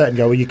look at that and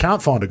go, well, you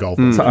can't find a golf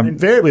ball. So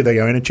invariably, they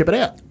go in and chip it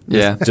out.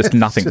 Yeah, just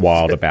nothing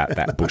wild about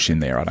that bush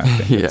in there. I don't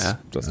think. Yeah,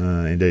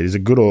 indeed. Is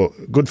it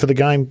good for the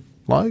game,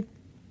 Lo?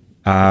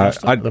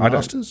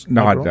 Masters?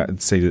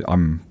 I'd see.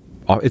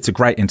 It's a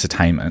great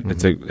entertainment.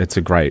 Mm-hmm. It's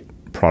a great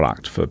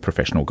product for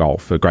professional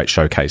golf, a great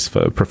showcase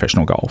for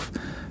professional golf.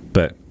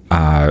 But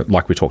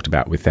like we talked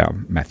about with our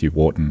Matthew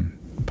Wharton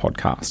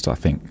podcast, I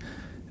think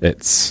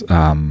it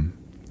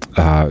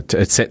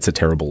sets a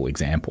terrible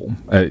example.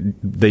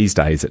 These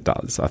days it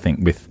does. I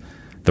think with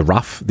the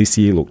rough this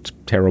year looked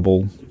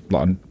terrible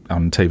on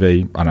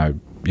TV. I know.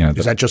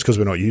 Is that just because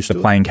we're not used to it?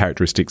 The playing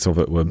characteristics of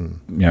it were,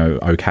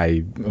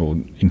 okay, or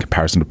in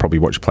comparison to probably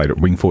what you played at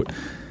Wingfoot.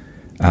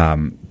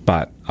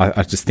 But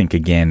I just think,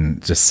 again,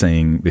 just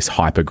seeing this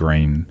hyper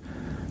green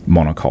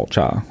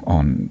monoculture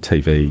on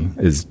TV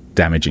is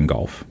damaging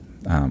golf.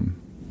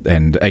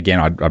 And again,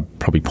 I'd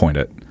probably point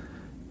at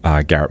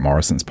Garrett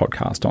Morrison's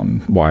podcast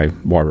on why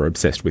we're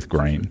obsessed with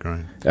green.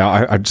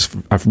 I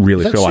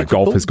really feel like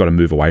golf has got to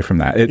move away from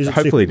that. It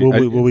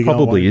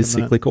probably is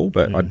cyclical,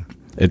 but we're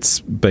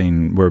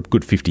a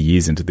good 50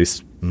 years into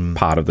this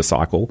part of the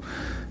cycle.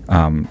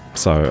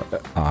 So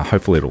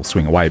hopefully it'll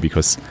swing away,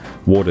 because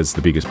water's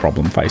the biggest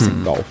problem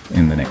facing golf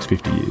in the next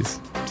 50 years.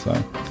 So,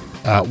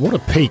 what a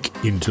peek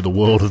into the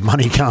world of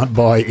money can't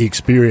buy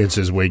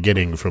experiences we're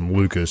getting from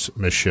Lukas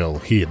Michel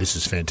here. This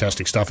is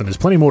fantastic stuff, and there's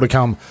plenty more to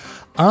come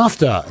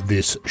after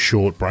this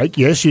short break.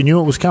 Yes, you knew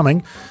it was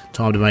coming.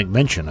 Time to make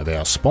mention of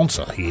our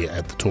sponsor here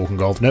at the Talking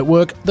Golf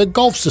Network, the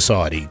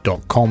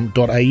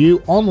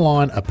golfsociety.com.au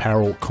online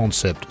apparel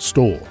concept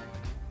store.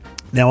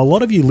 Now, a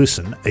lot of you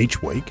listen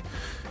each week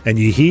and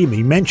you hear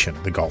me mention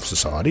the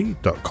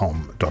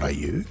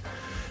golfsociety.com.au,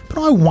 but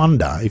I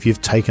wonder if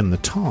you've taken the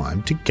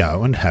time to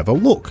go and have a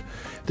look.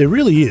 There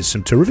really is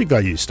some terrific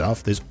value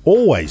stuff. There's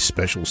always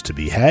specials to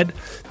be had.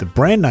 The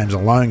brand names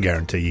alone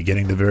guarantee you're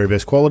getting the very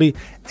best quality,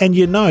 and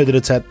you know that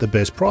it's at the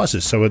best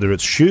prices. So whether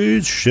it's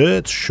shoes,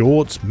 shirts,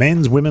 shorts,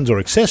 men's, women's or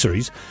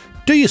accessories,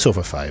 do yourself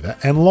a favour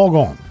and log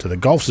on to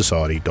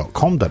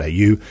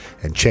thegolfsociety.com.au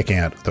and check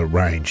out the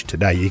range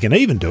today. You can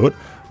even do it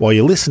while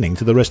you're listening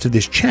to the rest of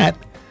this chat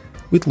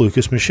with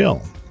Lukas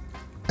Michel,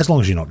 as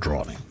long as you're not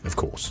driving, of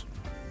course.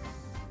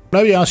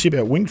 Nobody asked you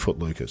about Wingfoot,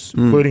 Lukas,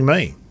 including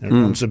me.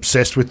 Everyone's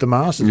obsessed with the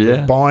Masters.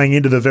 We're buying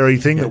into the very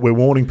thing that we're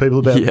warning people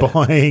about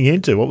buying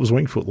into. What was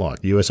Wingfoot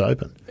like, US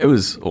Open? It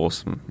was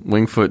awesome.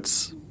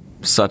 Wingfoot's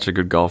such a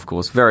good golf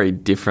course. Very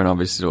different,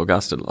 obviously, to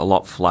Augusta. A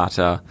lot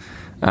flatter.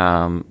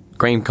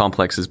 Green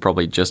Complex is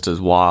probably just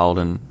as wild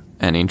and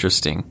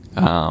interesting,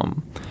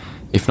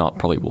 if not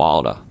probably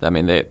wilder. I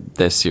mean,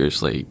 they're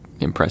seriously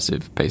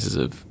impressive pieces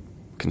of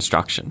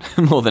construction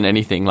more than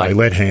anything. Like, they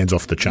let hands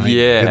off the chain,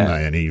 didn't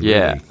they? And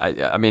really...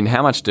 I mean,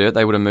 how much dirt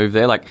they would have moved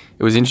there. Like,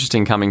 it was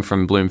interesting coming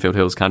from Bloomfield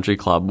Hills Country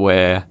Club,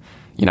 where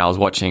I was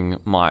watching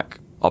Mike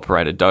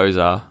operate a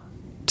dozer,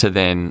 to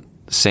then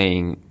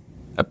seeing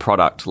a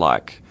product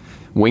like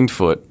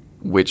Wingfoot,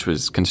 which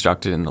was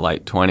constructed in the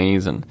late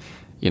 20s, and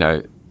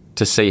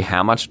to see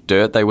how much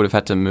dirt they would have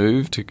had to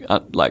move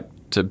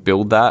to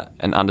build that,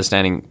 and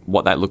understanding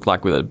what that looked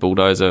like with a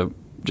bulldozer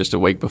just a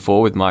week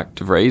before with Mike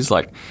DeVries,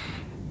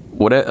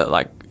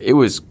 it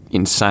was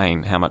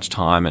insane how much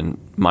time and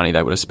money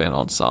they would have spent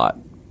on site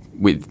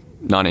with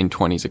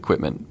 1920s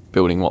equipment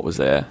building what was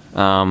there.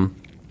 I mean,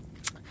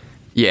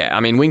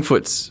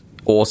 Wingfoot's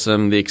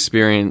awesome. The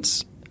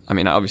experience, I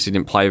mean, I obviously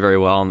didn't play very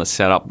well, and the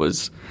setup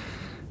was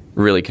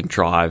really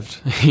contrived.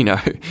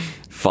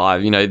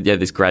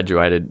 This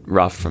graduated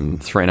rough from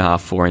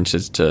 3.5, 4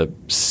 inches to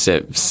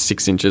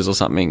 6 inches or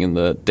something in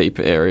the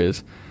deeper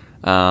areas.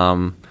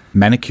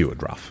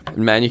 Manicured rough.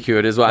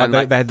 Manicured as well.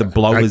 They had the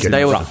blowers.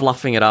 They were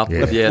fluffing it up.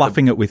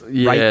 Fluffing it with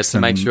rakes to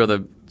make sure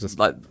they're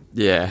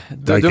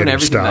doing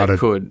everything they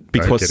could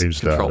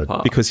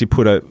because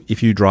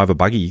if you drive a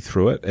buggy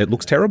through it, it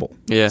looks terrible.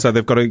 Yeah. So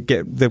they've got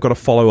to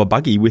follow a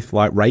buggy with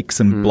rakes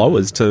and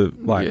blowers to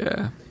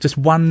just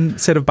one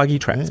set of buggy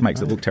tracks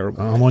makes it look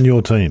terrible. I'm on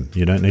your team.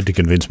 You don't need to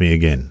convince me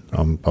again.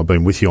 I've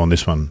been with you on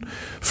this one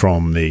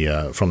from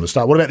the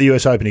start. What about the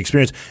US Open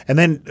experience? And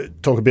then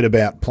talk a bit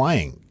about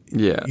playing.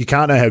 Yeah. You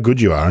can't know how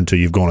good you are until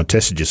you've gone and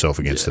tested yourself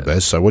against the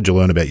best. So what'd you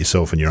learn about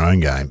yourself and your own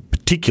game,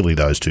 particularly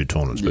those two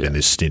tournaments, but in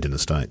this stint in the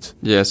States?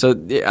 Yeah,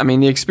 so, I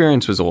mean, the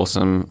experience was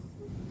awesome.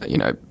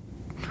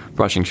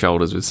 Brushing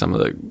shoulders with some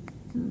of the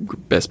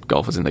best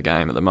golfers in the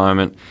game at the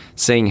moment,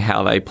 seeing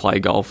how they play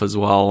golf as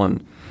well,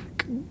 and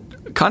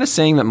kind of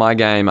seeing that my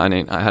game, I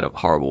mean, I had a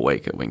horrible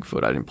week at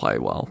Wingfoot. I didn't play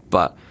well.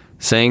 But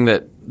seeing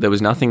that there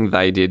was nothing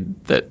they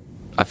did that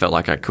I felt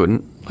like I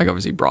couldn't. Like,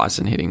 obviously,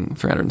 Bryson hitting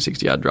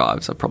 360-yard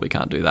drives, I probably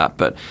can't do that.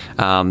 But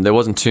there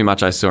wasn't too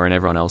much I saw in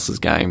everyone else's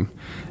game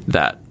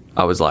that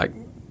I was like,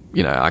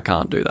 I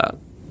can't do that.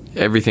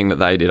 Everything that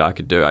they did, I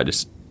could do. I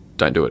just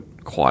don't do it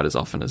quite as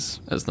often as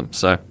them.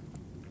 So,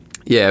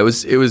 yeah, it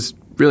was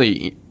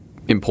really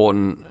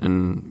important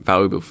and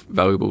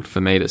valuable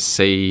for me to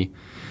see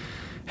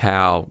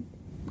how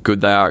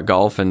good they are at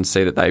golf and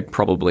see that they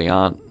probably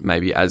aren't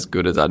maybe as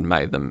good as I'd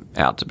made them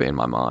out to be in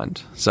my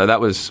mind. So that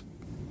was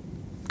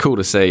cool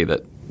to see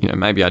that,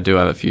 maybe I do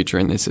have a future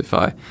in this if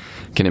I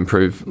can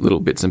improve little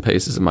bits and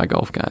pieces of my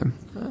golf game.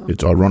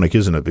 It's ironic,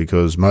 isn't it?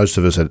 Because most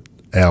of us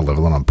our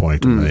level, and I'm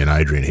pointing to me and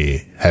Adrian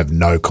here, have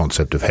no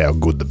concept of how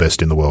good the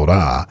best in the world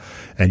are,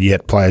 and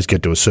yet players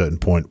get to a certain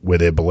point where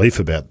they're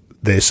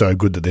so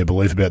good that their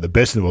belief about the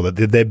best in the world,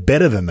 that they're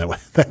better than they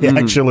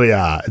actually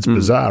are. It's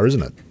bizarre,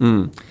 isn't it?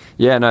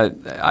 Yeah, no,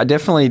 I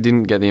definitely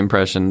didn't get the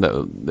impression that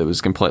it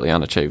was completely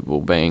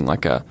unachievable being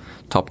like a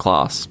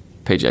top-class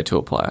PGA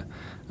Tour player.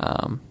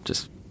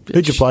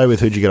 Who'd you play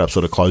with? Who'd you get up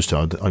sort of close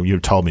to? You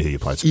told me who you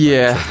played.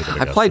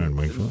 I played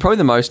probably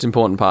the most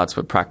important parts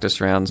were practice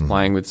rounds,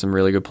 playing with some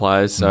really good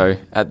players. So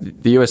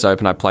at the US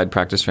Open, I played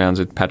practice rounds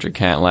with Patrick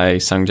Cantlay,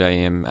 Sungjae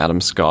Im, Adam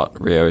Scott,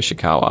 Ryo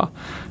Ishikawa.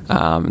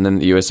 And then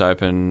the US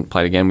Open,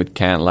 played again with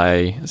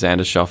Cantlay,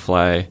 Xander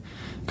Schauffele,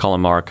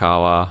 Colin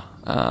Morikawa,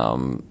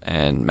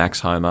 and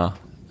Max Homa.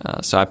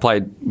 So I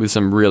played with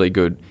some really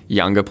good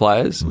younger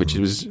players, which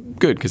was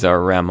good because they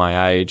were around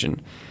my age,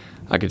 and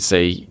I could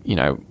see,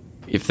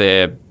 if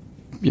they're,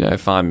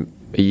 if I'm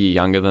a year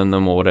younger than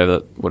them or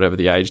whatever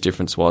the age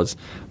difference was,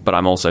 but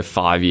I'm also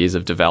 5 years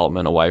of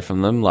development away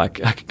from them,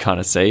 like I could kind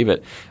of see.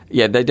 But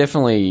yeah, they were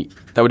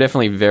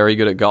definitely very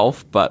good at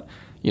golf. But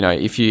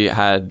if you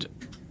had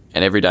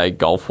an everyday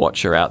golf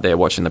watcher out there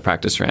watching the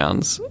practice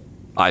rounds,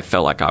 I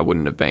felt like I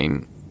wouldn't have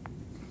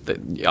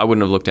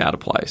looked out of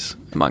place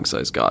amongst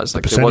those guys.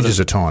 Like, the percentages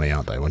are tiny,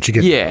 aren't they? Once you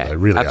get there, they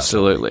really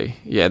absolutely. Are.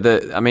 Yeah.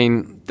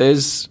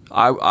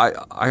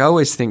 I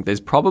always think there's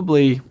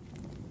probably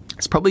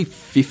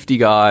 50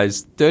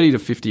 guys, 30 to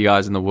 50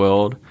 guys in the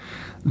world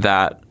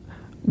that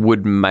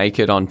would make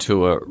it on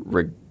tour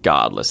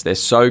regardless. They're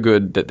so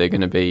good that they're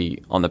going to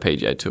be on the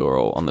PGA Tour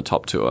or on the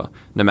top tour,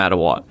 no matter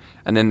what.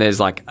 And then there's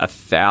like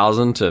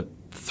 1,000 to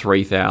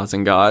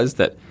 3,000 guys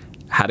that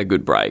had a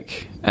good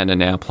break and are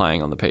now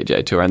playing on the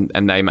PGA Tour,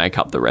 and they make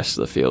up the rest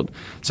of the field.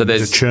 So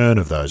there's a churn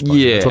of those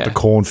players. Yeah, that's what the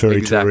Corn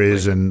Ferry Tour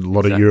is, and a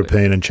lot of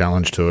European and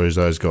Challenge Tours,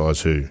 those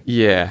guys who...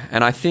 Yeah,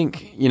 and I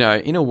think,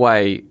 in a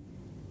way,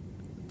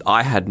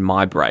 I had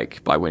my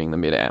break by winning the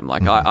Mid-Am.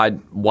 Like, I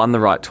won the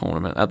right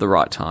tournament at the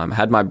right time,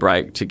 had my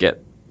break to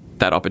get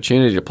that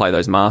opportunity to play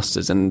those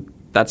Masters, and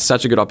that's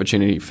such a good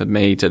opportunity for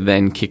me to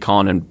then kick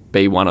on and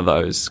be one of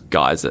those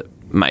guys that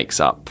makes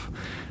up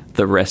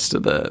the rest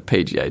of the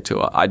PGA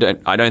Tour. I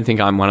don't think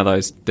I'm one of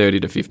those 30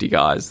 to 50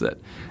 guys that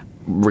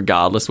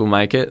regardless will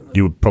make it.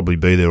 You would probably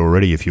be there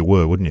already if you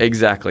were, wouldn't you?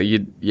 Exactly.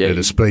 The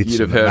Spieths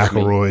and the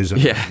McIlroys,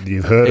 and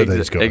you've heard of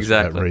these guys for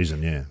that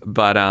reason, yeah.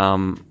 But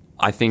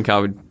I think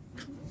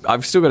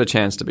I've still got a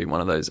chance to be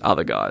one of those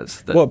other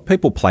guys. Well,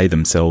 people play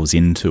themselves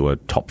into a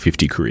top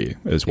 50 carer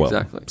as well.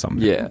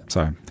 Exactly. Yeah.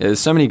 So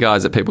there's so many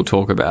guys that people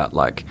talk about,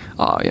 like,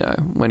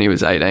 when he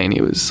was 18,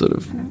 he was sort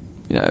of,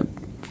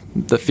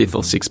 the fifth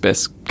or sixth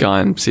best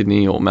guy in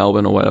Sydney or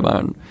Melbourne or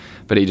whatever,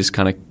 but he just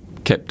kind of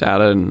kept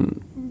at it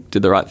and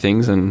did the right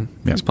things, and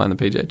he's playing the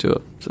PGA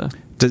Tour. So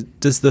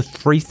does the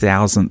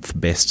 3,000th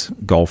best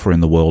golfer in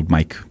the world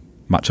make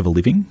much of a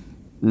living?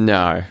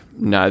 No.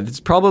 I'd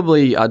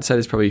say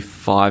there's probably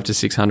 500 to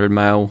 600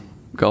 male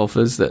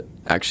golfers that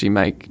actually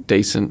make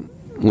decent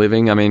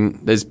living. I mean,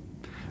 there's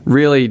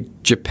really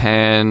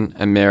Japan,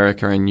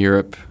 America, and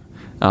Europe.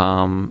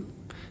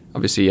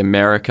 Obviously,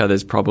 America,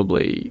 there's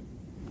probably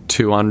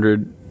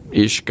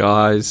 200-ish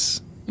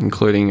guys,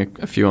 including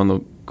a few on the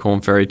Corn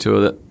Ferry Tour,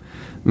 that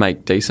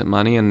make decent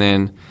money. And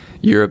then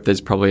Europe,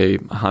 there's probably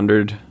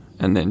 100.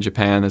 And then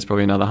Japan, there's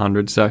probably another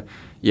 100. So,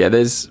 yeah,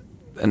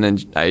 and then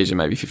Asia,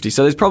 maybe 50.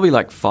 So there's probably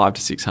like 500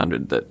 to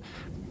 600 that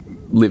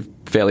live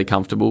fairly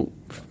comfortable.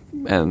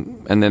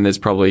 And then there's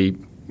probably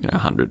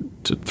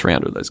 100 to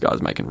 300 of those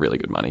guys making really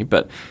good money.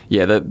 But,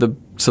 yeah, the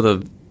sort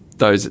of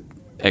those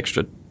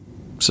extra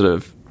sort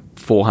of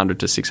 400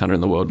 to 600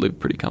 in the world live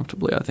pretty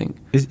comfortably, I think.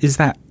 Is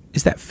that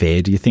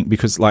fair, do you think?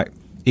 Because, like,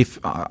 if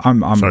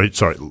I'm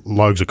sorry,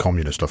 Logue's a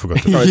communist. I forgot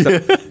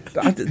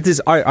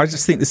to I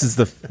just think this is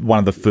one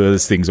of the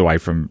furthest things away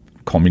from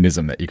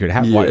communism that you could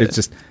have. Like, it's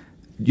just,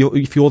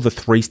 if you're the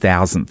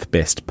 3,000th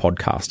best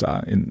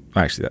podcaster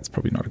actually, that's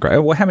probably not a great.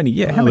 Well, how many?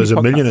 Yeah, how many? There's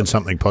 1 million and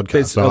something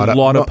podcasts. There's a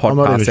lot of podcasts. I'm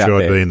not even sure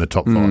out I'd be in the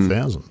top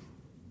 5,000.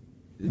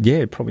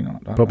 Yeah, probably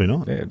not. Probably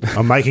not. Yeah.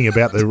 I'm making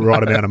about the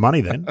right amount of money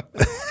then.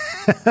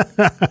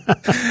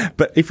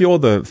 But if you're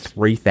the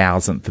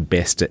 3,000th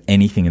best at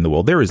anything in the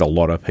world, there is a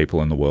lot of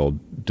people in the world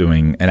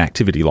doing an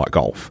activity like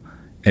golf.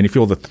 And if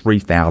you're the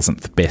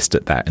 3,000th best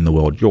at that in the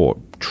world, you're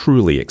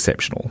truly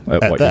exceptional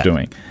at what you're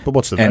doing. But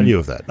what's the value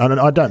of that?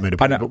 I don't mean to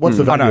put it, but what's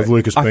the value of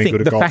Lucas being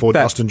good at golf or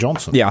Dustin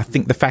Johnson? Yeah, I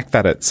think the fact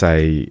that it's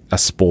a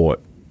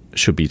sport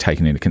should be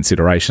taken into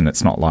consideration.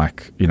 It's not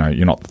like,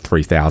 you're not the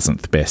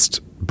 3,000th best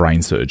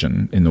brain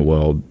surgeon in the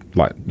world,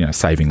 like,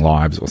 saving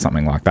lives or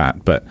something like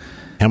that. But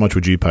how much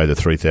would you pay the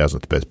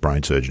 3,000th best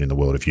brain surgeon in the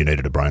world if you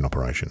needed a brain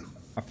operation?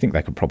 I think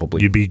they could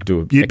probably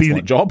do an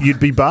excellent job. You'd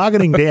be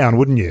bargaining down,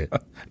 wouldn't you?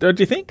 Don't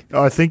you think?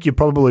 I think you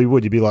probably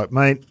would. You'd be like,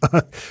 mate,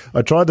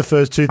 I tried the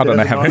first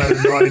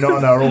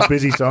 2,999, they're all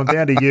busy, so I'm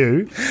down to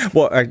you.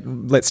 Well,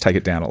 let's take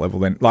it down a level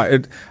then.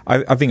 Like,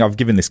 I think I've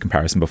given this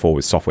comparison before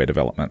with software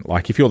development.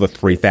 Like, if you're the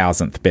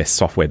 3,000th best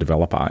software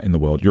developer in the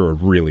world, you're a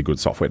really good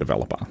software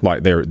developer.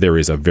 Like, there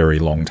is a very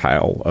long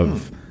tail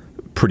of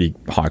pretty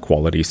high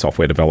quality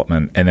software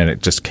development, and then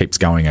it just keeps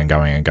going and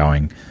going and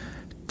going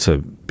to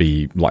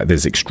be like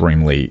there's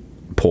extremely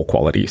poor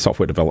quality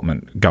software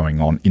development going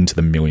on into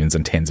the millions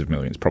and tens of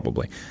millions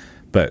probably.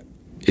 But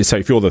so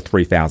if you're the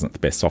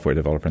 3,000th best software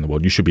developer in the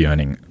world, you should be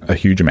earning a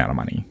huge amount of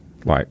money.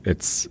 Like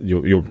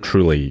you're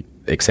truly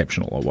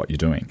exceptional at what you're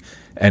doing.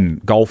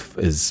 And golf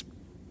is,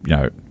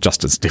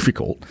 just as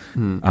difficult,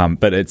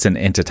 but it's an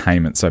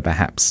entertainment, so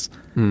perhaps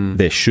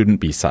there shouldn't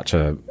be such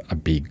a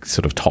big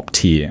sort of top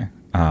tier.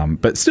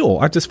 But still,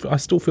 I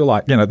still feel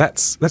like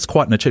that's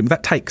quite an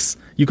achievement.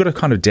 You've got to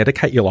kind of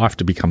dedicate your life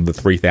to become the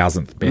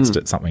 3,000th best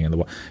at something in the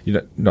world.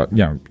 You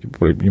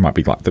might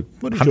be like the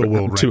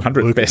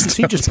 200th best.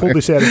 He just pulled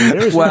this out of the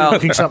air. Well,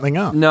 looking something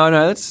up.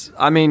 No.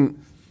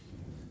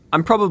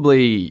 I'm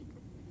probably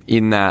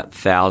in that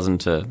 1,000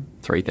 to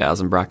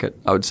 3,000 bracket.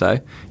 I would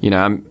say.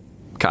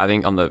 I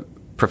think on the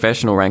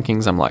professional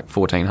rankings, I'm like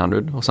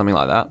 1,400 or something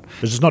like that.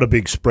 This is not a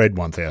big spread,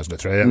 1,000 to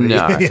 3,000.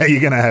 No.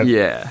 You're going to have.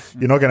 Yeah.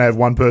 You're not going to have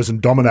one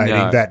person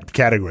dominating that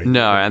category.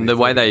 No, and the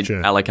way they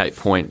allocate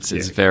points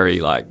is very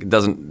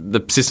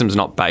the system's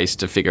not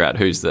based to figure out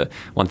who's the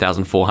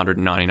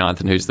 1,499th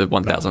and who's the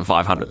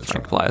 1,500th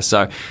ranked player.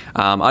 So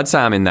I'd say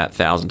I'm in that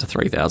 1,000 to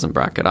 3,000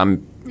 bracket.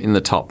 I'm in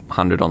the top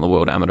 100 on the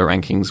world amateur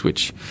rankings,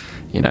 which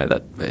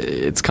that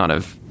it's kind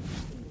of.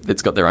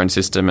 It's got their own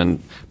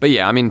system, but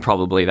I'm in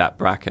probably that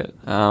bracket.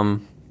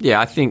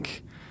 I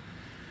think,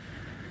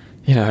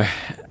 I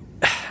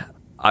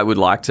would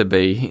like to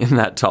be in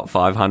that top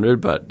 500,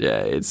 but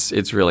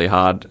it's really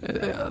hard.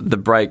 The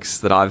breaks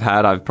that I've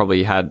had, I've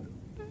probably had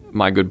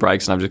my good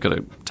breaks, and I've just got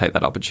to take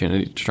that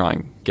opportunity to try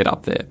and get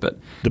up there. But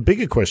the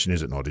bigger question,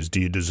 is it not, is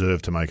do you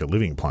deserve to make a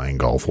living playing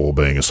golf or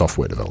being a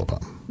software developer?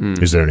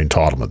 Is there an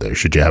entitlement there?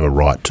 Should you have a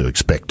right to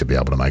expect to be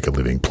able to make a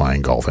living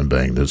playing golf and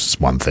being the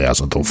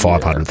 1,000th or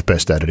 500th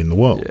best at it in the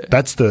world? Yeah.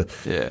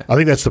 I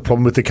think that's the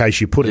problem with the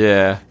case you put it.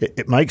 Yeah.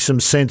 It makes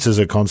some sense as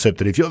a concept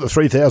that if you're the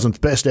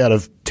 3,000th best out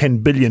of 10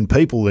 billion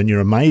people, then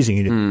you're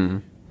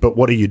amazing. But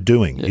what are you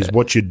doing? Yeah. Is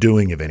what you're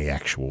doing of any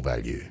actual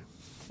value?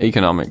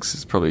 Economics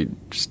is probably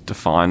just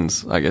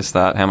defines, I guess,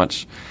 that how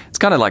much. It's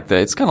kind of like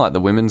the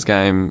women's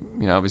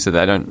game. Obviously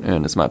they don't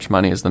earn as much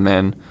money as the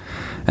men,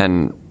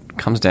 and it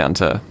comes down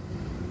to a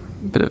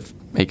bit of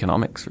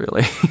economics,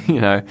 really.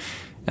 The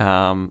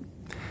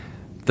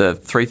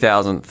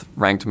 3,000th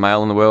ranked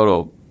male in the world,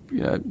 or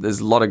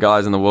there's a lot of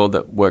guys in the world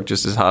that work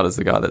just as hard as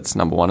the guy that's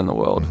number one in the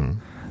world.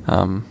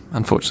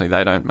 Unfortunately,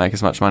 they don't make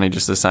as much money,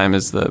 just the same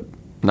as the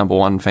number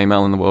one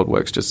female in the world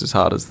works just as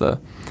hard as the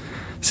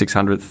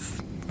 600th.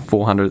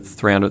 400th,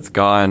 300th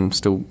guy, and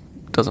still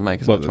doesn't make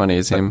as much money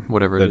as him,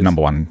 whatever it is. The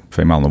number one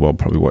female in the world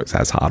probably works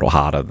as hard or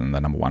harder than the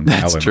number one male in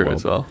the world. That's true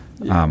as well.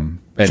 Yeah. And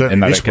they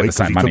don't get the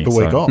same money. Took the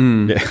week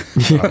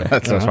off.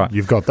 That's right.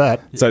 You've got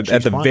that. So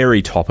at the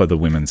very top of the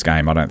women's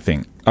game,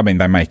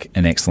 they make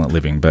an excellent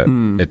living, but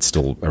it's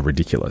still a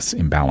ridiculous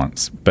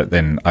imbalance. But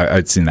then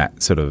it's in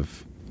that sort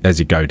of, as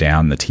you go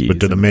down the tiers. But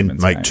do the men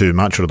make too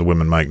much, or do the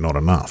women make not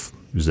enough?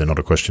 Is there not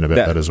a question about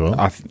that as well?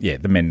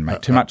 The men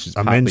make too much. Is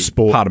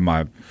part of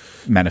my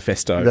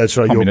manifesto. That's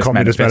right. Your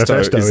communist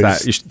manifesto is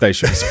that they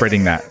should be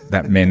spreading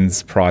that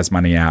men's prize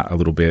money out a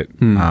little bit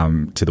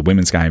to the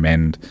women's game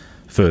and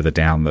further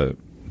down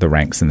the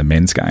ranks in the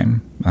men's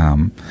game.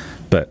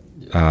 But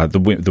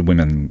the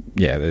women,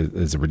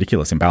 there's a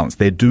ridiculous imbalance.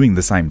 They're doing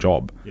the same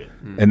job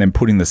and then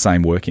putting the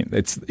same work in.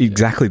 It's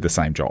exactly the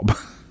same job.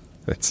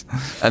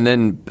 And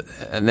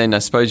then I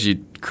suppose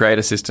you create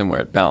a system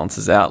where it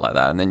balances out like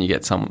that, and then you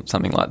get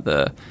something like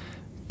the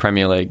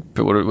Premier League.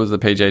 But what was the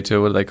PGA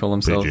Tour? What do they call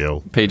themselves?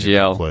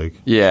 PGL.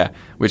 Yeah,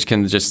 which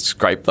can just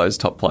scrape those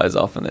top players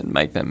off and then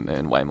make them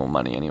earn way more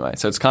money anyway.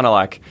 So it's kind of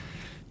like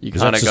you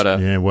kind of got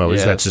to.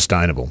 Is that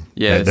sustainable?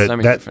 Yeah,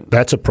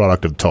 that's a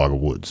product of Tiger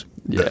Woods.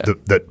 Yeah.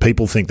 That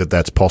people think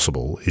that's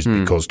possible is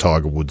because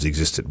Tiger Woods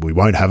existed. We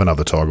won't have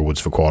another Tiger Woods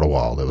for quite a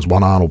while. There was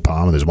one Arnold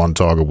Palmer, there's one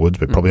Tiger Woods,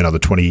 but probably another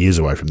 20 years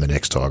away from the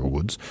next Tiger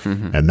Woods.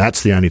 And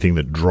that's the only thing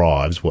that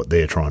drives what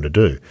they're trying to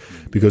do.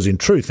 Because in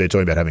truth, they're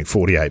talking about having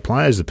 48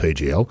 players, the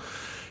PGL.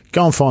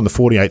 Go and find the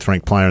 48th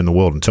ranked player in the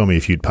world and tell me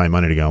if you'd pay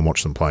money to go and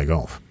watch them play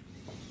golf.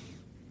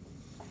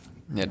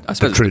 Yeah, I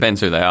suppose it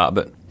depends who they are,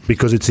 but...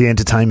 Because it's the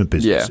entertainment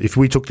business. Yeah. If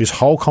we took this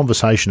whole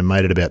conversation and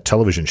made it about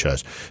television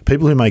shows,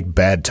 people who make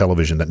bad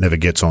television that never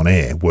gets on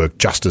air work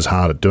just as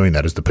hard at doing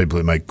that as the people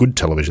who make good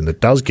television that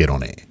does get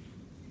on air.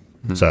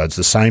 So it's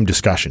the same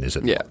discussion, is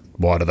it? Yeah.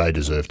 Why do they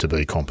deserve to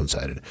be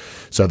compensated?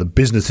 So the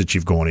business that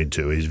you've gone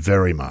into is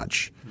very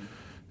much,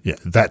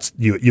 that's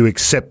you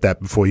accept that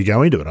before you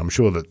go into it. I'm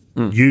sure that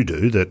you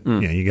do. That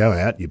you go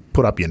out, you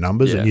put up your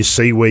numbers, and you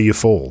see where you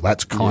fall.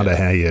 That's kind of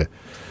how you.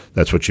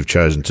 That's what you've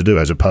chosen to do,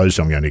 as opposed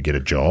to I'm going to get a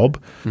job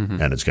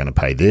and it's going to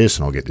pay this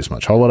and I'll get this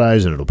much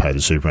holidays and it'll pay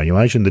the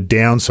superannuation. The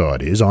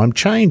downside is I'm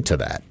chained to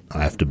that.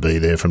 I have to be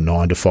there from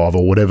 9 to 5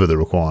 or whatever the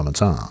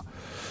requirements are.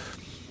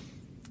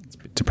 It's a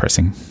bit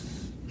depressing.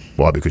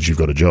 Why? Because you've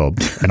got a job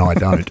and I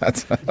don't.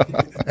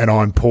 And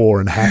I'm poor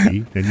and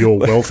happy and you're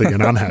wealthy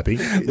and unhappy.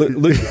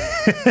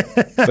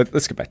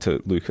 Let's get back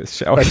to Lukas,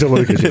 shall we? Back to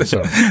Lukas, yeah,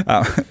 sorry.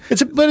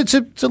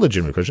 It's a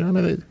legitimate question. I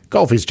mean,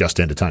 golf is just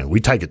entertainment. We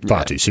take it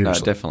far too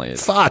seriously. No, definitely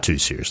is. Far too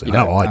seriously.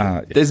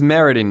 I do. There's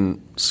merit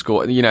in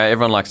score. You know,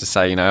 everyone likes to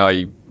say,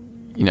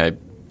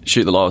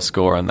 shoot the lowest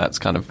score and that's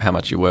kind of how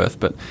much you're worth.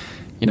 But,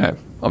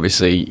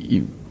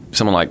 obviously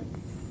someone like,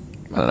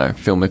 I don't know,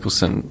 Phil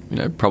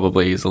Mickelson,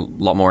 probably is a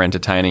lot more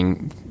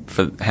entertaining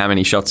for how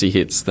many shots he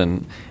hits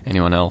than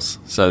anyone else.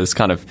 So there's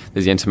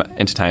the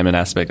entertainment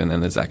aspect, and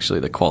then there's actually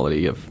the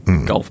quality of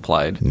golf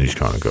played. And he's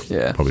kind of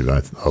got probably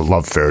both. I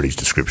love Farady's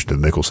description of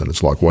Mickelson.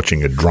 It's like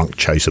watching a drunk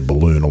chase a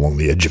balloon along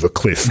the edge of a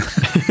cliff.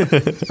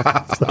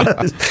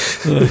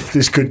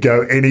 This could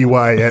go any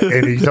way at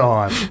any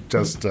time.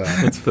 That's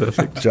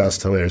perfect.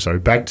 Just hilarious. So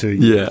back to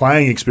your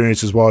playing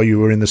experiences while you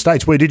were in the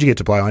States. Where did you get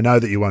to play? I know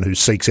that you're one who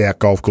seeks out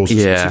golf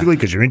courses specifically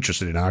because you're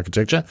interested in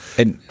architecture.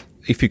 And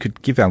if you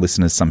could give our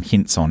listeners some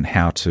hints on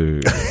how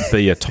to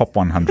be a top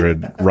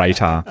 100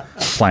 rater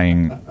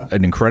playing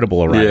an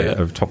incredible array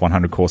of top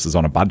 100 courses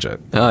on a budget.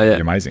 Oh, yeah. It'd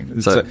be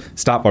amazing. So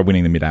start by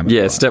winning the Mid-Am.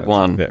 Yeah, step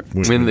one,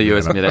 win the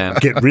US Mid-Am.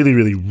 Get really,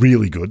 really,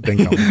 really good, then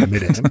come to the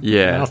Mid-Am.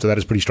 Yeah. And after that,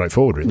 it's pretty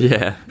straightforward, really.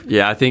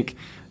 Yeah. I think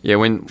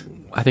when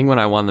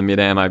I won the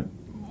Mid-Am, I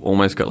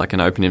almost got like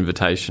an open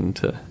invitation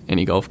to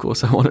any golf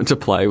course I wanted to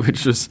play,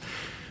 which was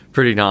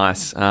pretty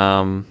nice.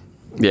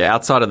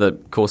 Outside of the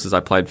courses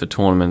I played for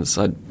tournaments,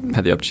 I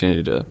had the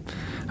opportunity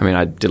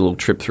I did a little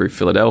trip through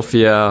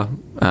Philadelphia,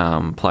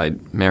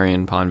 played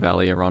Marion, Pine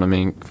Valley,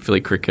 Aronimink,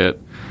 Philly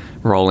Cricket,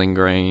 Rolling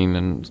Green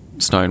and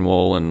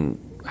Stonewall and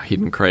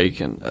Hidden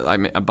Creek, and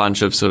a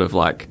bunch of sort of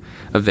like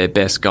of their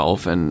best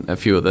golf and a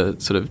few of the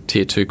sort of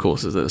tier 2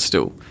 courses that are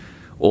still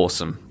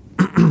awesome.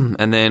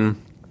 And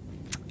then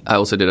I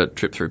also did a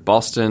trip through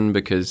Boston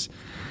because,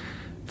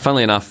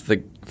 funnily enough,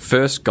 the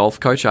first golf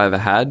coach I ever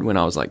had when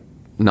I was like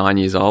 9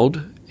 years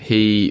old,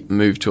 he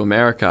moved to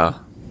America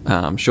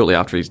shortly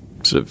after he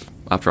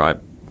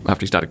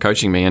started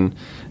coaching me, and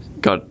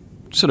got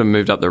sort of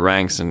moved up the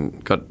ranks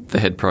and got the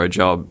head pro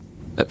job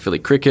at Philly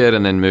Cricket,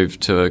 and then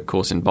moved to a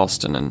course in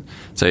Boston. And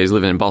so he's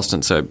living in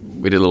Boston, so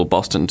we did a little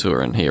Boston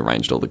tour, and he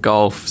arranged all the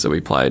golf. So we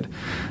played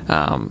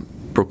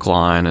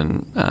Brookline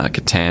and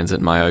Catanzas,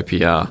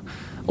 Myopia,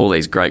 all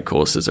these great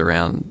courses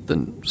around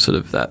the sort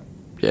of that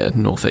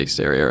northeast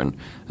area. And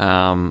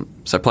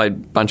so I played a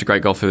bunch of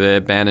great golf over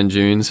there. Bandon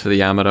Dunes for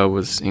the amateur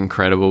was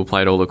incredible.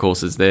 Played all the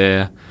courses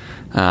there.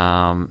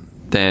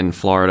 Then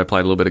Florida,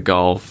 played a little bit of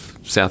golf.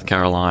 South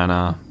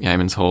Carolina,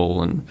 Yeamans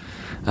Hall, and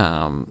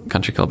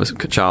Country Club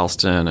of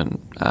Charleston,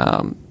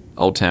 and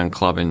Old Town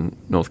Club in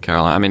North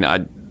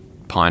Carolina.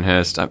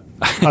 Pinehurst. I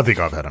think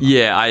I've had enough.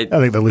 Yeah. I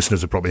think the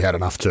listeners have probably had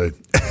enough too.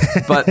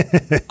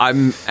 But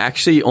I'm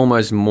actually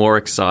almost more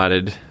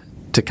excited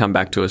to come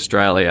back to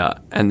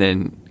Australia and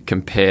then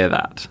compare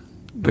that,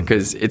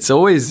 because it's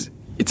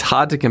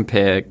hard to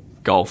compare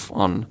golf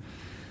on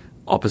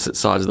opposite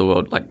sides of the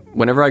world. Like,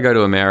 whenever I go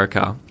to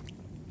America,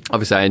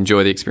 obviously I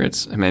enjoy the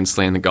experience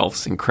immensely and the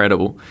golf's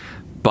incredible,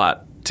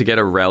 but to get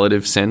a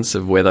relative sense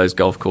of where those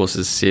golf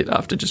courses sit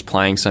after just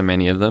playing so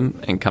many of them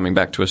and coming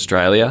back to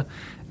Australia,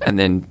 and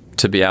then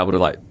to be able to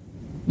like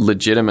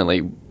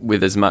legitimately,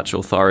 with as much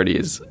authority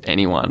as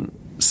anyone,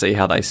 see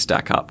how they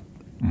stack up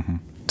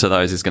to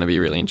those is going to be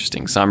really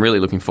interesting. So I'm really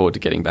looking forward to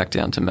getting back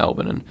down to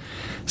Melbourne and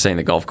seeing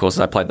the golf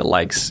courses. I played the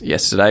Lakes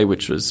yesterday,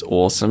 which was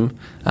awesome.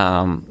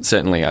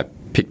 Certainly I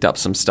picked up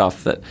some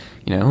stuff that,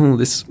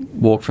 this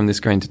walk from this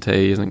green to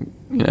tee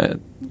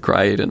isn't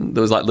great. And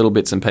there was like little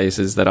bits and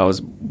pieces that I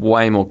was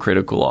way more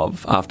critical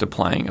of after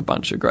playing a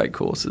bunch of great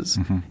courses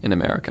in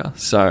America.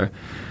 So,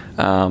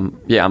 I'm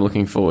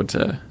looking forward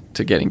to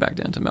getting back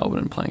down to Melbourne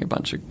and playing a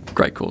bunch of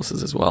great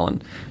courses as well.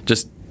 And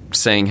just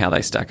seeing how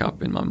they stack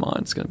up in my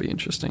mind is going to be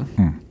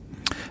interesting.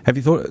 Have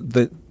you thought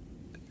that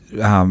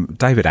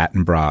David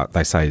Attenborough,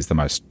 they say, is the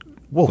most...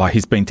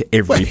 he's been to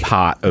every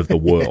part of the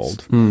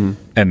world,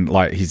 and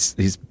like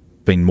he's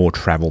been more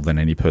travelled than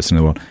any person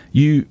in the world.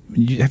 You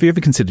have you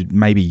ever considered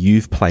maybe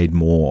you've played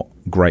more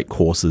great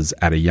courses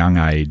at a young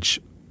age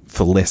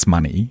for less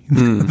money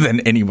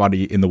than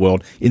anybody in the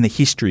world in the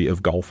history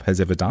of golf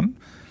has ever done?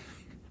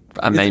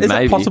 I mean, is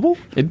maybe. It possible?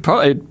 It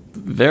probably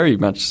very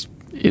much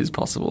is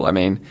possible. I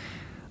mean,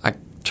 I'm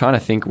trying to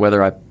think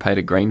whether I paid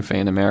a green fee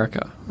in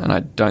America, and I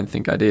don't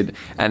think I did.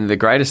 And the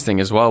greatest thing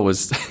as well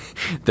was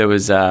there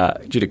was,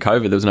 due to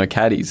COVID, there was no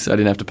caddies, so I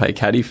didn't have to pay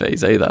caddy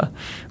fees either,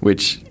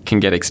 which can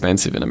get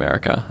expensive in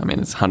America. I mean,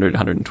 it's $100,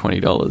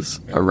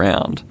 $120 a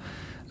round.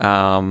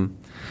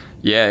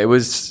 It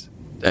was,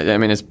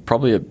 it's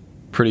probably a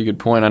pretty good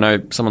point. I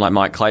know someone like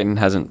Mike Clayton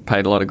hasn't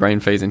paid a lot of green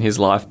fees in his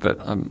life, but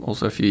I'm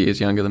also a few years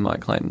younger than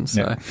Mike Clayton.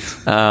 So,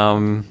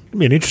 it'll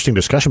be an interesting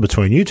discussion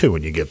between you two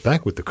when you get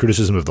back with the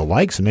criticism of the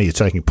Lakes, and now you're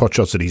taking pot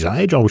shots at his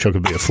age. I wish I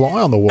could be a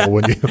fly on the wall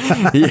when you,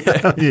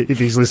 if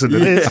he's listened to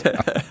this.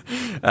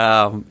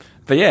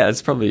 But yeah,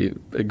 it's probably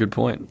a good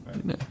point.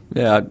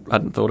 Yeah, I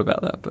hadn't thought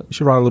about that. But you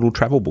should write a little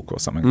travel book or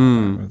something.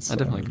 I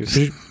definitely could.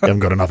 You haven't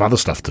got enough other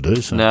stuff to do.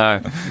 So.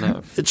 No.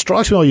 It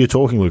strikes me while you're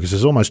talking, Lucas,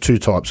 there's almost two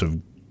types of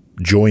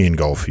joy in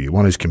golf for you.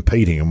 One is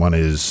competing and one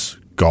is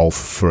golf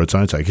for its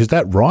own sake. Is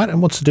that right?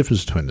 And what's the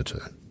difference between the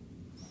two?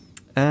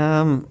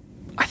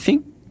 I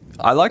think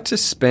I like to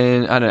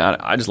spend.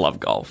 I just love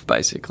golf,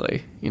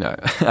 basically.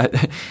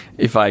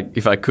 If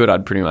I could,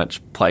 I'd pretty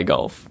much play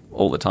golf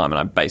all the time, and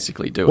I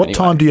basically do. What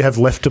time do you have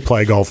left to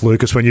play golf,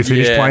 Lucas? When you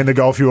finish playing the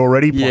golf you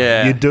already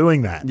play, you're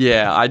doing that.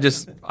 Yeah, I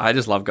just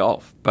love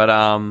golf, but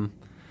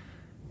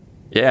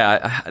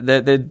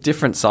they're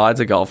different sides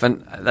of golf,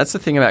 and that's the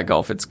thing about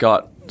golf. It's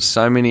got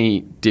so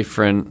many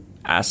different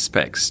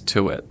aspects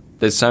to it.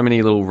 There's so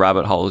many little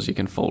rabbit holes you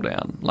can fall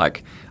down,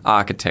 like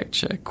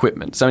architecture,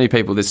 equipment. So many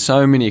people, there's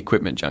so many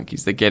equipment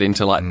junkies that get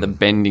into like the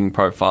bending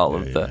profile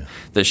of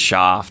the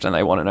shaft, and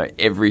they want to know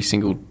every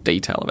single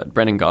detail of it.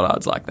 Brendan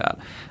Goddard's like that.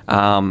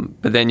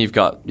 But then you've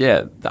got,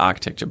 the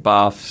architecture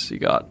buffs. You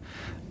got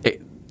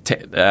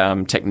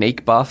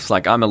technique buffs.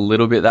 Like I'm a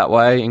little bit that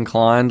way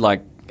inclined,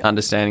 like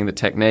understanding the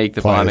technique,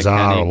 the players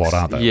biomechanics. are a lot,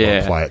 aren't they?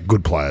 Yeah.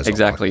 Good players.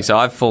 Exactly. So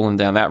I've fallen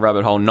down that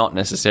rabbit hole, not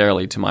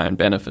necessarily to my own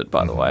benefit,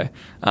 by the way.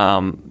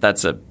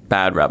 That's a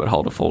bad rabbit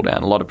hole to fall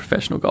down. A lot of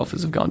professional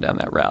golfers have gone down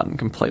that route and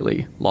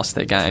completely lost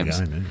their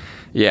games.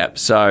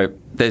 So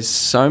there's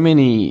so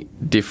many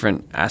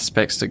different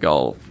aspects to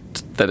golf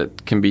that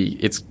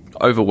it's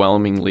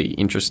overwhelmingly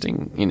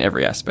interesting in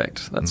every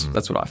aspect. That's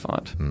what I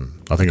find.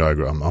 I think I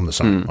agree. I'm the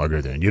same. I agree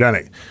with you.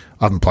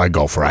 I haven't played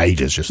golf for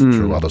ages, just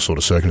through other sort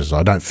of circumstances.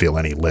 I don't feel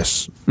any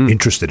less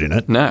interested in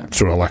it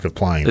through a lack of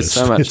playing. There's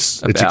so much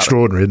it's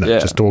extraordinary, isn't it? Yeah.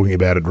 Just talking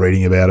about it,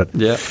 reading about it,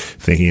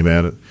 thinking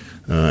about it.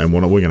 And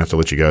we're going to have to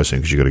let you go soon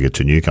because you've got to get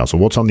to Newcastle.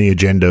 What's on the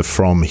agenda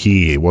from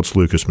here? What's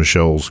Lukas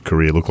Michel's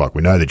career look like?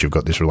 We know that you've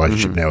got this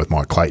relationship now with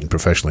Mike Clayton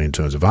professionally in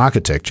terms of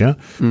architecture.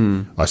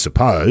 I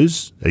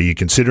suppose, are you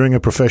considering a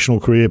professional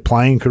career,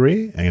 playing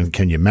career? And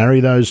can you marry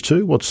those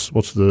two? What's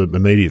the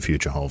immediate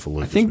future hold for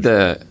Lukas? I think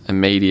the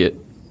immediate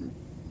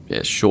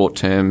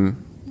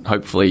short-term,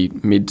 hopefully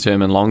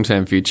mid-term and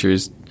long-term future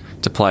is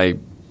to play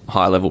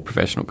high-level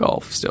professional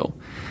golf still.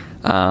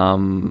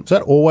 Has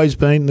that always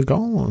been the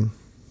goal?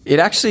 It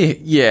actually,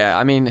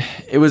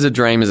 it was a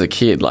dream as a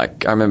kid.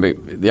 Like, I remember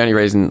the only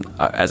reason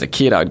as a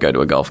kid I'd go to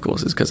a golf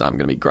course is because I'm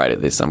going to be great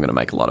at this, I'm going to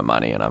make a lot of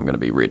money, and I'm going to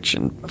be rich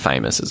and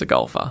famous as a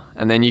golfer.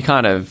 And then you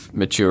kind of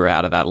mature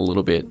out of that a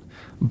little bit.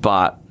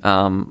 But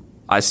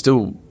I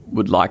still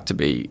would like to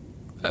be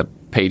a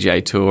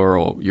PGA Tour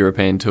or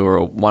European Tour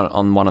or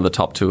on one of the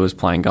top tours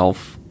playing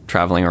golf,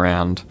 travelling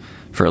around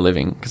for a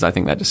living, because I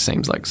think that just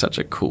seems like such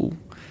a cool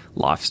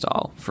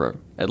lifestyle for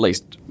at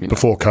least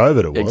before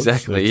COVID it was.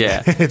 Exactly,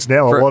 yeah. It's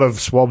now a lot of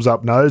swabs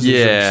up noses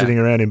and sitting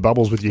around in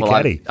bubbles with your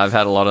caddy. I've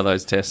had a lot of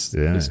those tests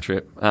this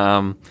trip.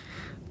 But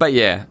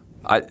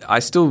I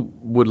still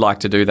would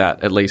like to do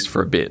that at least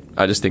for a bit.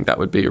 I just think that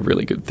would be a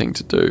really good thing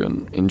to do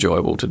and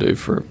enjoyable to do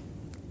for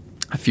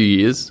a few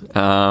years.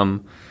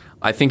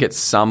 I think at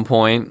some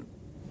point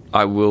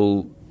I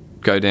will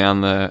go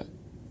down the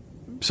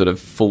sort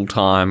of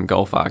full-time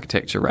golf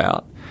architecture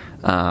route,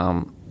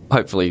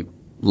 hopefully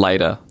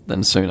later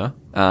than sooner.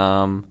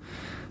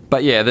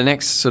 But the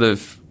next sort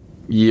of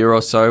year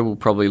or so will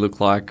probably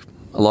look like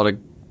a lot of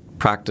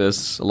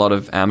practice, a lot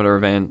of amateur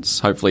events,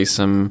 hopefully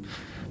some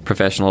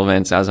professional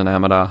events as an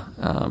amateur,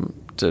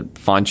 to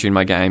fine-tune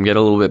my game, get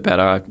a little bit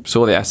better. I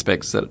saw the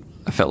aspects that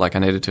I felt like I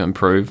needed to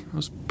improve. It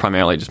was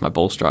primarily just my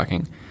ball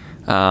striking.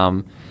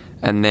 And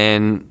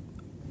then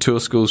tour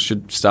schools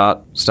should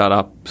start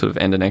up sort of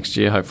end of next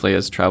year, hopefully,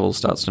 as travel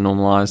starts to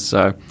normalise.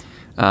 So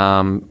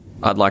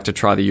I'd like to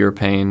try the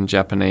European,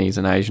 Japanese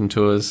and Asian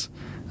tours.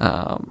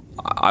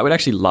 I would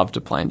actually love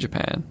to play in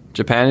Japan.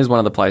 Japan is one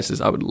of the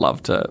places I would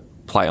love to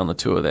play on the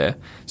tour there,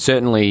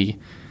 certainly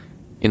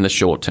in the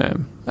short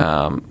term,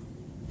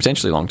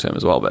 potentially long term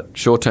as well, but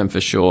short term for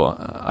sure.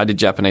 I did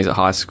Japanese at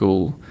high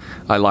school.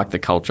 I like the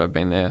culture. I've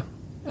been there,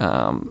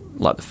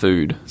 like the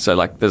food. So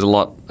there's a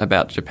lot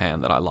about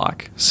Japan that I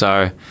like.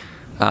 So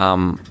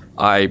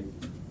I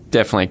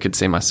definitely could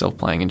see myself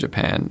playing in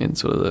Japan in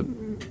sort of the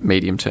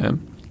medium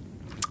term.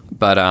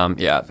 But, I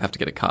have to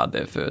get a card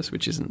there first,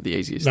 which isn't the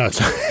easiest. No,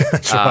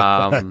 that's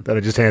right. Better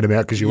just hand them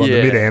out because you want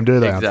the mid-am, do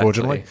they,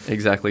 unfortunately?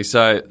 Exactly.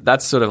 So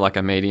that's sort of like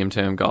a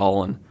medium-term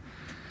goal.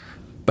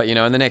 But,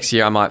 in the next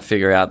year I might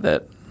figure out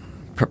that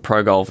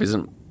pro golf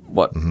isn't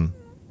what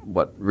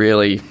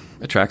really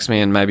attracts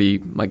me, and maybe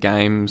my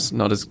game's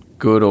not as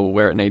good or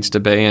where it needs to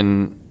be,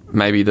 and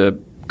maybe the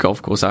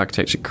golf course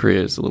architecture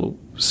career is a little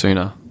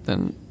sooner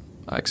than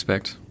I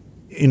expect.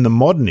 In the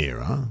modern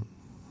era,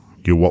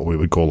 you're what we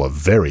would call a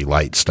very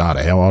late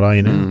starter. How old are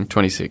you now?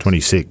 26.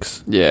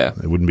 26. Yeah.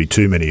 There wouldn't be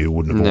too many who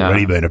wouldn't have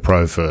already been a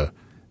pro for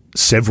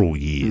several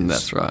years.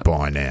 That's right.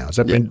 By now. Has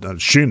that been, I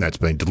assume that's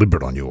been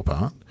deliberate on your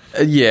part?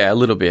 Yeah, a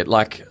little bit.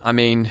 I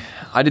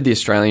did the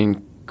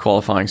Australian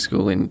qualifying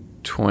school in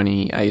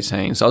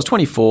 2018. So I was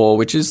 24,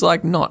 which is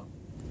not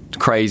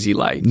crazy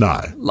late. No.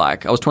 I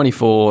was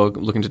 24,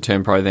 looking to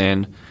turn pro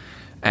then,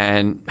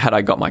 and had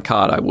I got my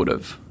card, I would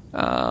have.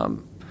 I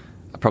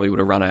probably would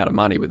have run out of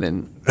money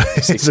within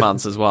 6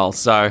 months as well.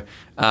 So,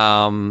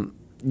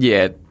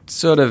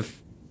 sort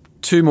of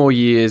 2 more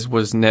years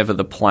was never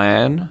the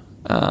plan,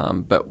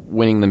 but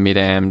winning the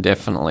Mid-Am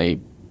definitely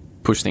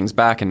pushed things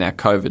back, and now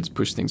COVID's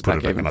pushed things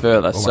back even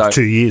further. So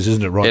 2 years,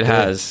 isn't it? Right, it there?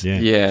 has.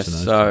 Yeah.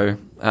 So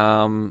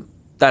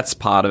that's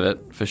part of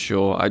it for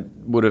sure. I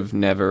would have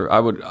never.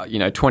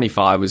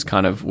 25 was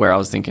kind of where I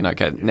was thinking,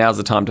 okay, now's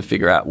the time to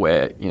figure out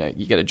where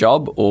you get a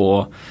job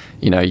or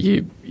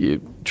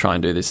you try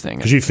and do this thing.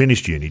 Because you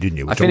finished uni, didn't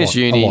you? I finished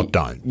uni. A lot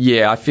don't.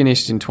 Yeah, I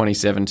finished in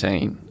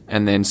 2017,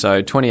 and then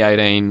so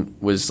 2018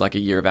 was like a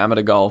year of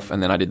amateur golf,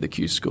 and then I did the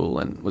Q school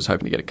and was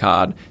hoping to get a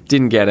card.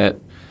 Didn't get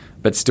it,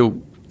 but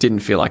still didn't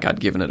feel like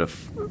I'd given it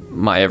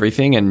my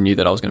everything, and knew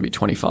that I was going to be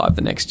 25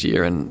 the next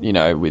year. And,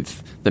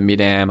 with the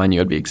Mid-Am, I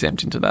knew I'd be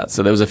exempt into that.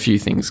 So there was a few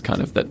things kind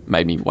of that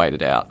made me wait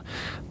it out.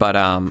 But,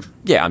 I'm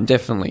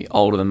definitely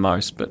older than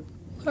most, but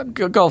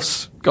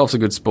golf's a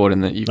good sport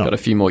in that you've got a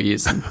few more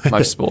years than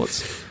most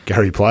sports.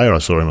 Gary Player, I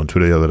saw him on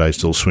Twitter the other day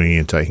still swinging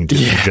and taking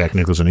tips from Jack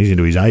Nicholson. He's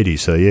into his 80s,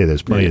 so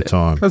there's plenty of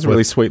time. That was a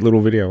really sweet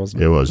little video,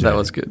 wasn't it? It was. That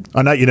was good.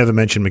 I know you never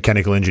mentioned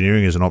mechanical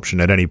engineering as an option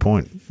at any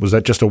point. Was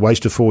that just a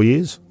waste of 4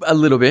 years? A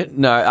little bit.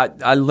 No,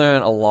 I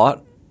learned a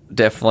lot,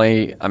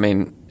 definitely. I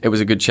mean, it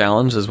was a good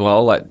challenge as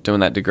well, like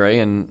doing that degree,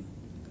 and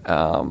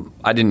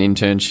I did an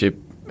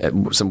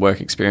internship, some work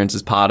experience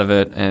as part of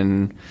it,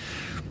 and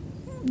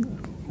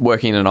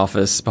working in an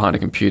office behind a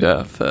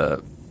computer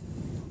for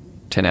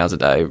 10 hours a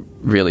day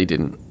really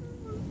didn't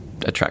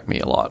attract me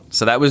a lot.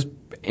 So that was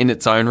in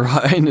its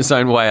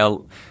own way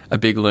a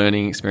big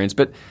learning experience.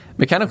 But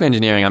mechanical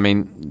engineering, I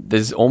mean,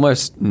 there's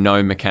almost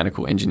no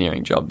mechanical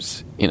engineering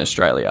jobs in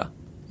Australia.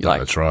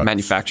 That's right.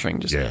 Manufacturing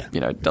just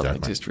doesn't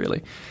exist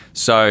really.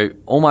 So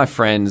all my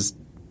friends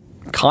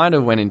kind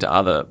of went into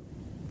other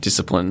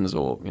disciplines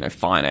or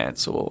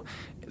finance, or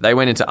they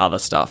went into other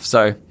stuff.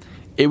 So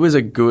it was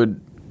a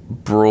good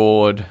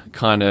broad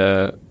kind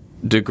of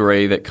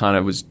degree that kind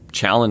of was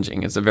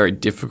challenging. It's a very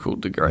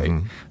difficult degree.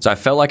 Mm-hmm. So I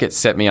felt like it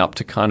set me up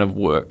to kind of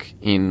work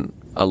in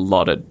a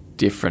lot of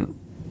different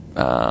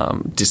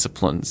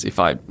disciplines if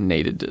I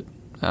needed it.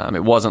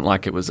 It wasn't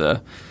like it was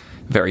a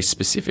very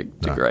specific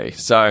degree. No.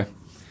 So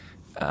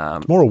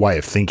it's more a way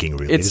of thinking,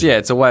 really.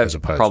 It's a way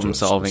of problem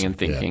solving and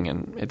thinking,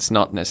 and it's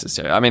not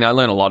necessary. I mean, I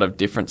learned a lot of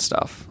different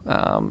stuff.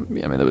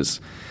 There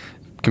was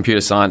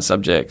computer science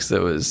subjects,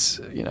 there was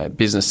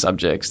business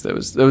subjects, there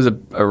was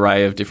an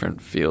array of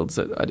different fields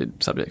that I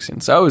did subjects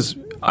in. So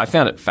I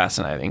found it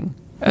fascinating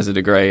as a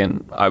degree,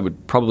 and I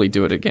would probably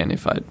do it again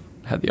if I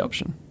had the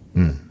option.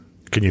 Mm.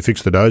 Can you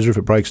fix the dozer if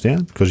it breaks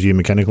down because of your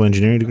mechanical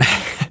engineering degree?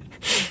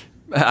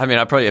 I mean,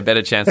 I probably have a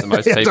better chance than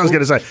most people. I was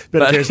going to say,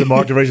 better chance than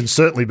Mike DeVries,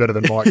 certainly better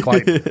than Mike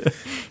Clayton.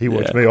 He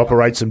watched me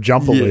operate some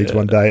jumper leads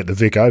one day at the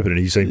Vic Open, and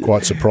he seemed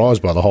quite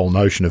surprised by the whole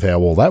notion of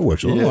how all that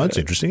works. Oh, that's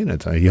interesting,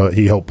 isn't it?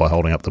 He helped by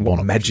holding up the bonnet.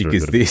 What magic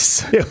is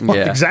this?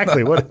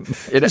 Exactly.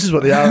 This is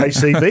what the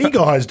RACB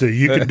guys do.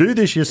 You can do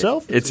this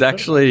yourself. It's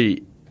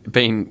actually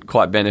been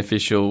quite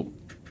beneficial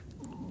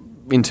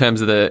in terms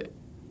of the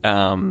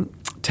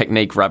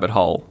technique rabbit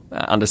hole,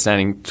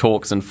 understanding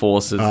torques and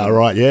forces,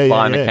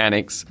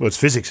 biomechanics. Well, it's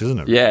physics, isn't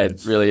it? Yeah,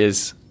 it really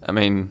is. I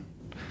mean,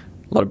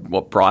 a lot of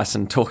what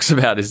Bryson talks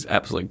about is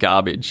absolute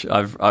garbage.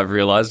 I've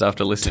realised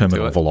after listening to it.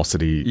 Terminal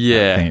velocity.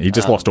 He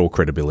just lost all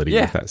credibility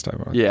with that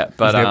statement. Right? Yeah,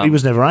 but he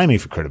was never aiming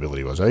for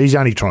credibility, was he? He's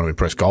only trying to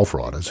impress golf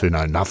writers who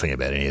know nothing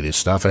about any of this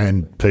stuff,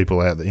 and people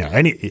out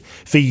there.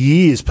 For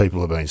years, people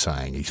have been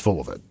saying he's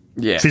full of it.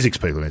 Yeah. Physics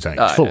people have been saying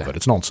it's full of it.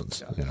 It's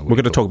nonsense. We're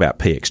going to talk about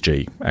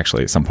PXG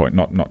actually at some point,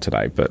 not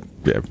today, but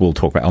we'll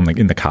talk about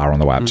in the car on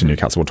the way up to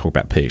Newcastle. We'll talk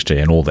about PXG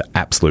and all the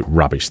absolute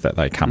rubbish that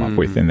they come up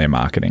with in their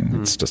marketing.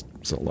 It's just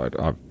a load.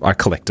 I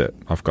collect it.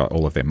 I've got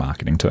all of their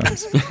marketing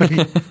terms. What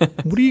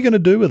are you going to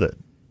do with it?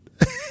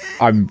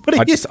 I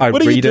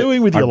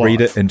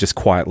read it and just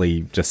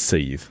quietly just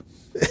seethe.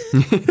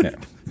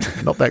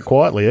 Not that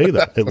quietly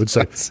either, it would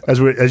say,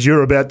 as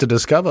you're about to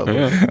discover.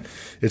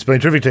 It's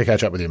been terrific to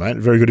catch up with you, mate.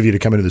 Very good of you to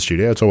come into the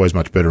studio. It's always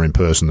much better in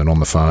person than on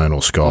the phone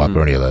or Skype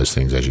or any of those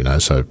things, as you know.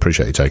 So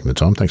appreciate you taking the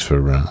time. Thanks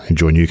for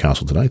enjoying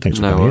Newcastle today. Thanks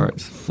for coming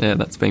worries. Yeah,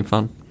 that's been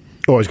fun.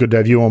 Always good to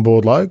have you on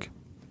board, Logue.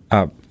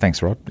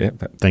 Thanks, Rod. Yeah,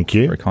 thank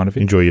you. Very kind of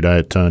you. Enjoy your day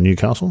at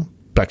Newcastle.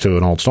 Back to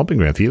an old stomping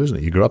ground for you, isn't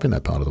it? You grew up in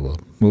that part of the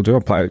world. We'll do.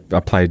 I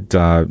played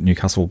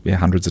Newcastle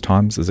hundreds of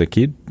times as a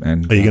kid.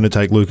 And are you going to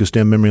take Lucas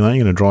down memory lane?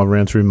 You're going to drive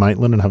around through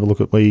Maitland and have a look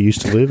at where you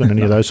used to live and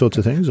any of those sorts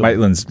of things? Or?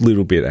 Maitland's a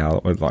little bit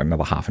out, like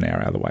another half an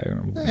hour out of the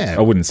way.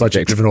 I wouldn't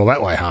subject. But you've driven all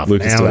that way half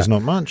Lucas an hour is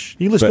not much.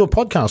 You listen to a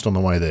podcast on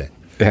the way there.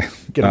 Yeah.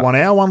 Get a 1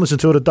 hour one, listen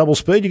to it at double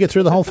speed, you get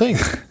through the whole thing.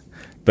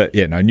 But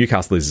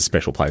Newcastle is a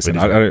special place. And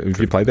have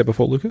you played there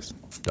before, Lucas?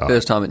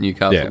 First time at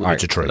Newcastle. Yeah,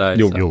 it's a treat. Today,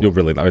 you'll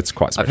really love it. It's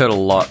quite special. I've heard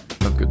a lot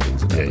of good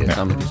things about it.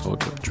 I'm looking forward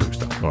to it. True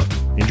stuff. All right.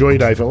 Enjoy your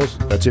day, fellas.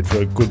 That's it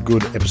for a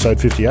good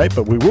episode 58.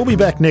 But we will be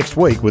back next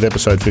week with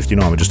episode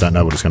 59. We just don't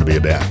know what it's going to be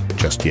about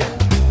just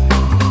yet.